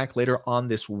be back later on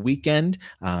this weekend.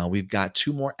 We've got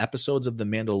 2 more episodes of The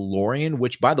Mandalorian,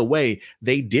 which, by the way,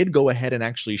 they did go ahead and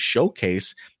actually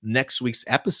showcase next week's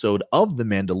episode of The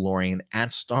Mandalorian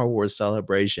at Star Wars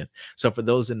Celebration. So for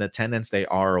those in attendance, they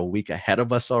are a week ahead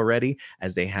of us already,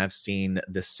 as they have seen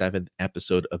the 7th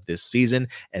episode of this season,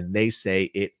 and they say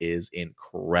it is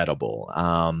incredible.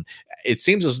 It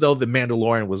seems as though The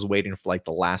Mandalorian was waiting for like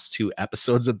the last 2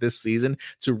 episodes of this season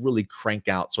to really crank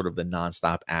out sort of the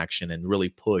nonstop action and really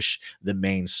push the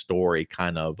main story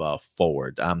kind of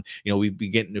forward. We've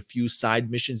been getting a few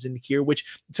side missions in here, which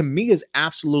to me is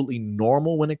absolutely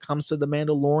normal when it comes to The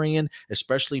Mandalorian,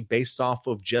 especially based off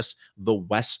of just the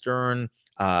Western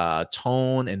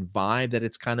tone and vibe that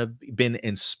it's kind of been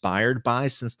inspired by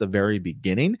since the very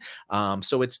beginning.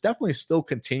 So it's definitely still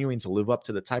continuing to live up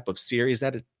to the type of series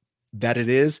that it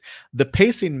is. The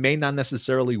pacing may not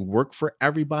necessarily work for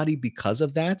everybody because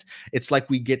of that. It's like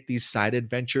we get these side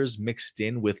adventures mixed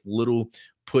in with little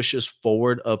pushes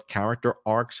forward of character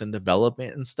arcs and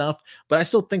development and stuff. But I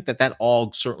still think that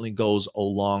all certainly goes a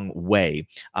long way.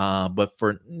 But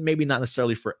for maybe not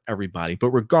necessarily for everybody.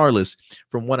 But regardless,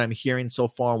 from what I'm hearing so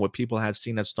far, what people have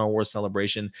seen at Star Wars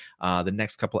Celebration, the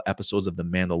next couple episodes of The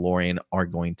Mandalorian are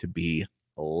going to be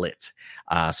lit.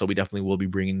 So we definitely will be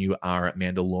bringing you our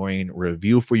Mandalorian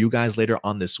review for you guys later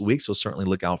on this week. So certainly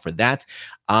look out for that.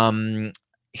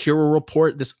 Hero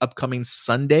Report this upcoming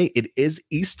Sunday. It is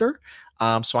Easter.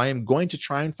 So I am going to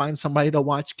try and find somebody to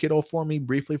watch Kiddo for me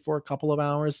briefly for a couple of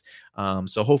hours.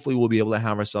 So hopefully we'll be able to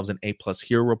have ourselves an A+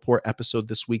 Hero Report episode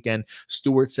this weekend.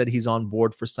 Stuart said he's on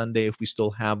board for Sunday if we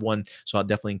still have one. So I'll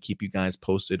definitely keep you guys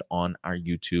posted on our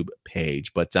YouTube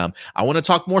page. But I want to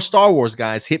talk more Star Wars,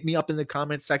 guys. Hit me up in the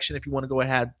comment section if you want to go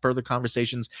ahead, further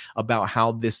conversations about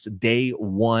how this day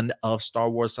 1 of Star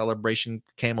Wars Celebration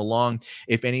came along.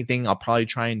 If anything, I'll probably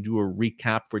try and do a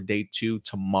recap for day 2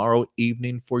 tomorrow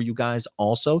evening for you guys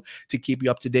also, to keep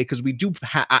you up to date, because we do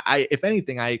if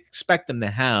anything, I expect them to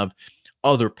have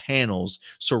other panels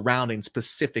surrounding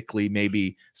specifically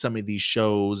maybe some of these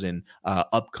shows and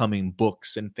upcoming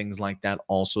books and things like that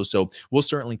also. So we'll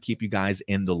certainly keep you guys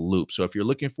in the loop. So if you're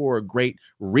looking for a great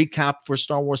recap for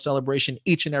Star Wars Celebration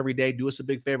each and every day, do us a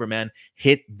big favor, man.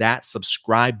 Hit that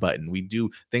subscribe button. We do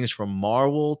things from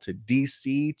Marvel to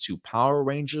DC to Power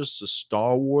Rangers to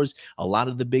Star Wars, a lot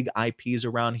of the big IPs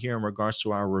around here in regards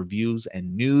to our reviews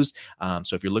and news.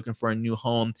 So if you're looking for a new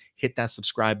home, hit that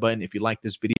subscribe button. If you like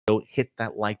this video, hit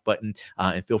that like button,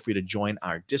 and feel free to join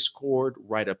our Discord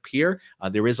right up here.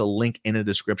 There is a link in the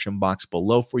description box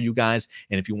below for you guys.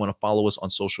 And if you want to follow us on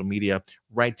social media,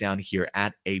 right down here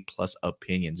at A Plus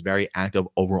Opinions. Very active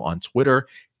over on Twitter,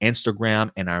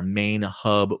 Instagram, and our main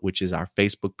hub, which is our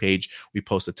Facebook page. We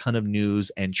post a ton of news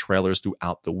and trailers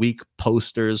throughout the week,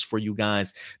 posters for you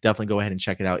guys. Definitely go ahead and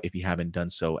check it out if you haven't done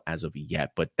so as of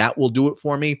yet. But that will do it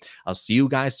for me. I'll see you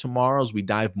guys tomorrow as we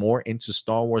dive more into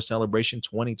Star Wars Celebration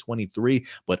 2023.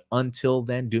 But until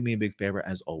then, do me a big favor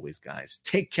as always, guys.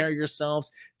 Take care of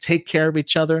yourselves, take care of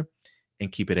each other,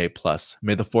 and keep it A+.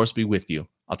 May the Force be with you.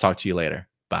 I'll talk to you later.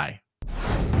 Bye.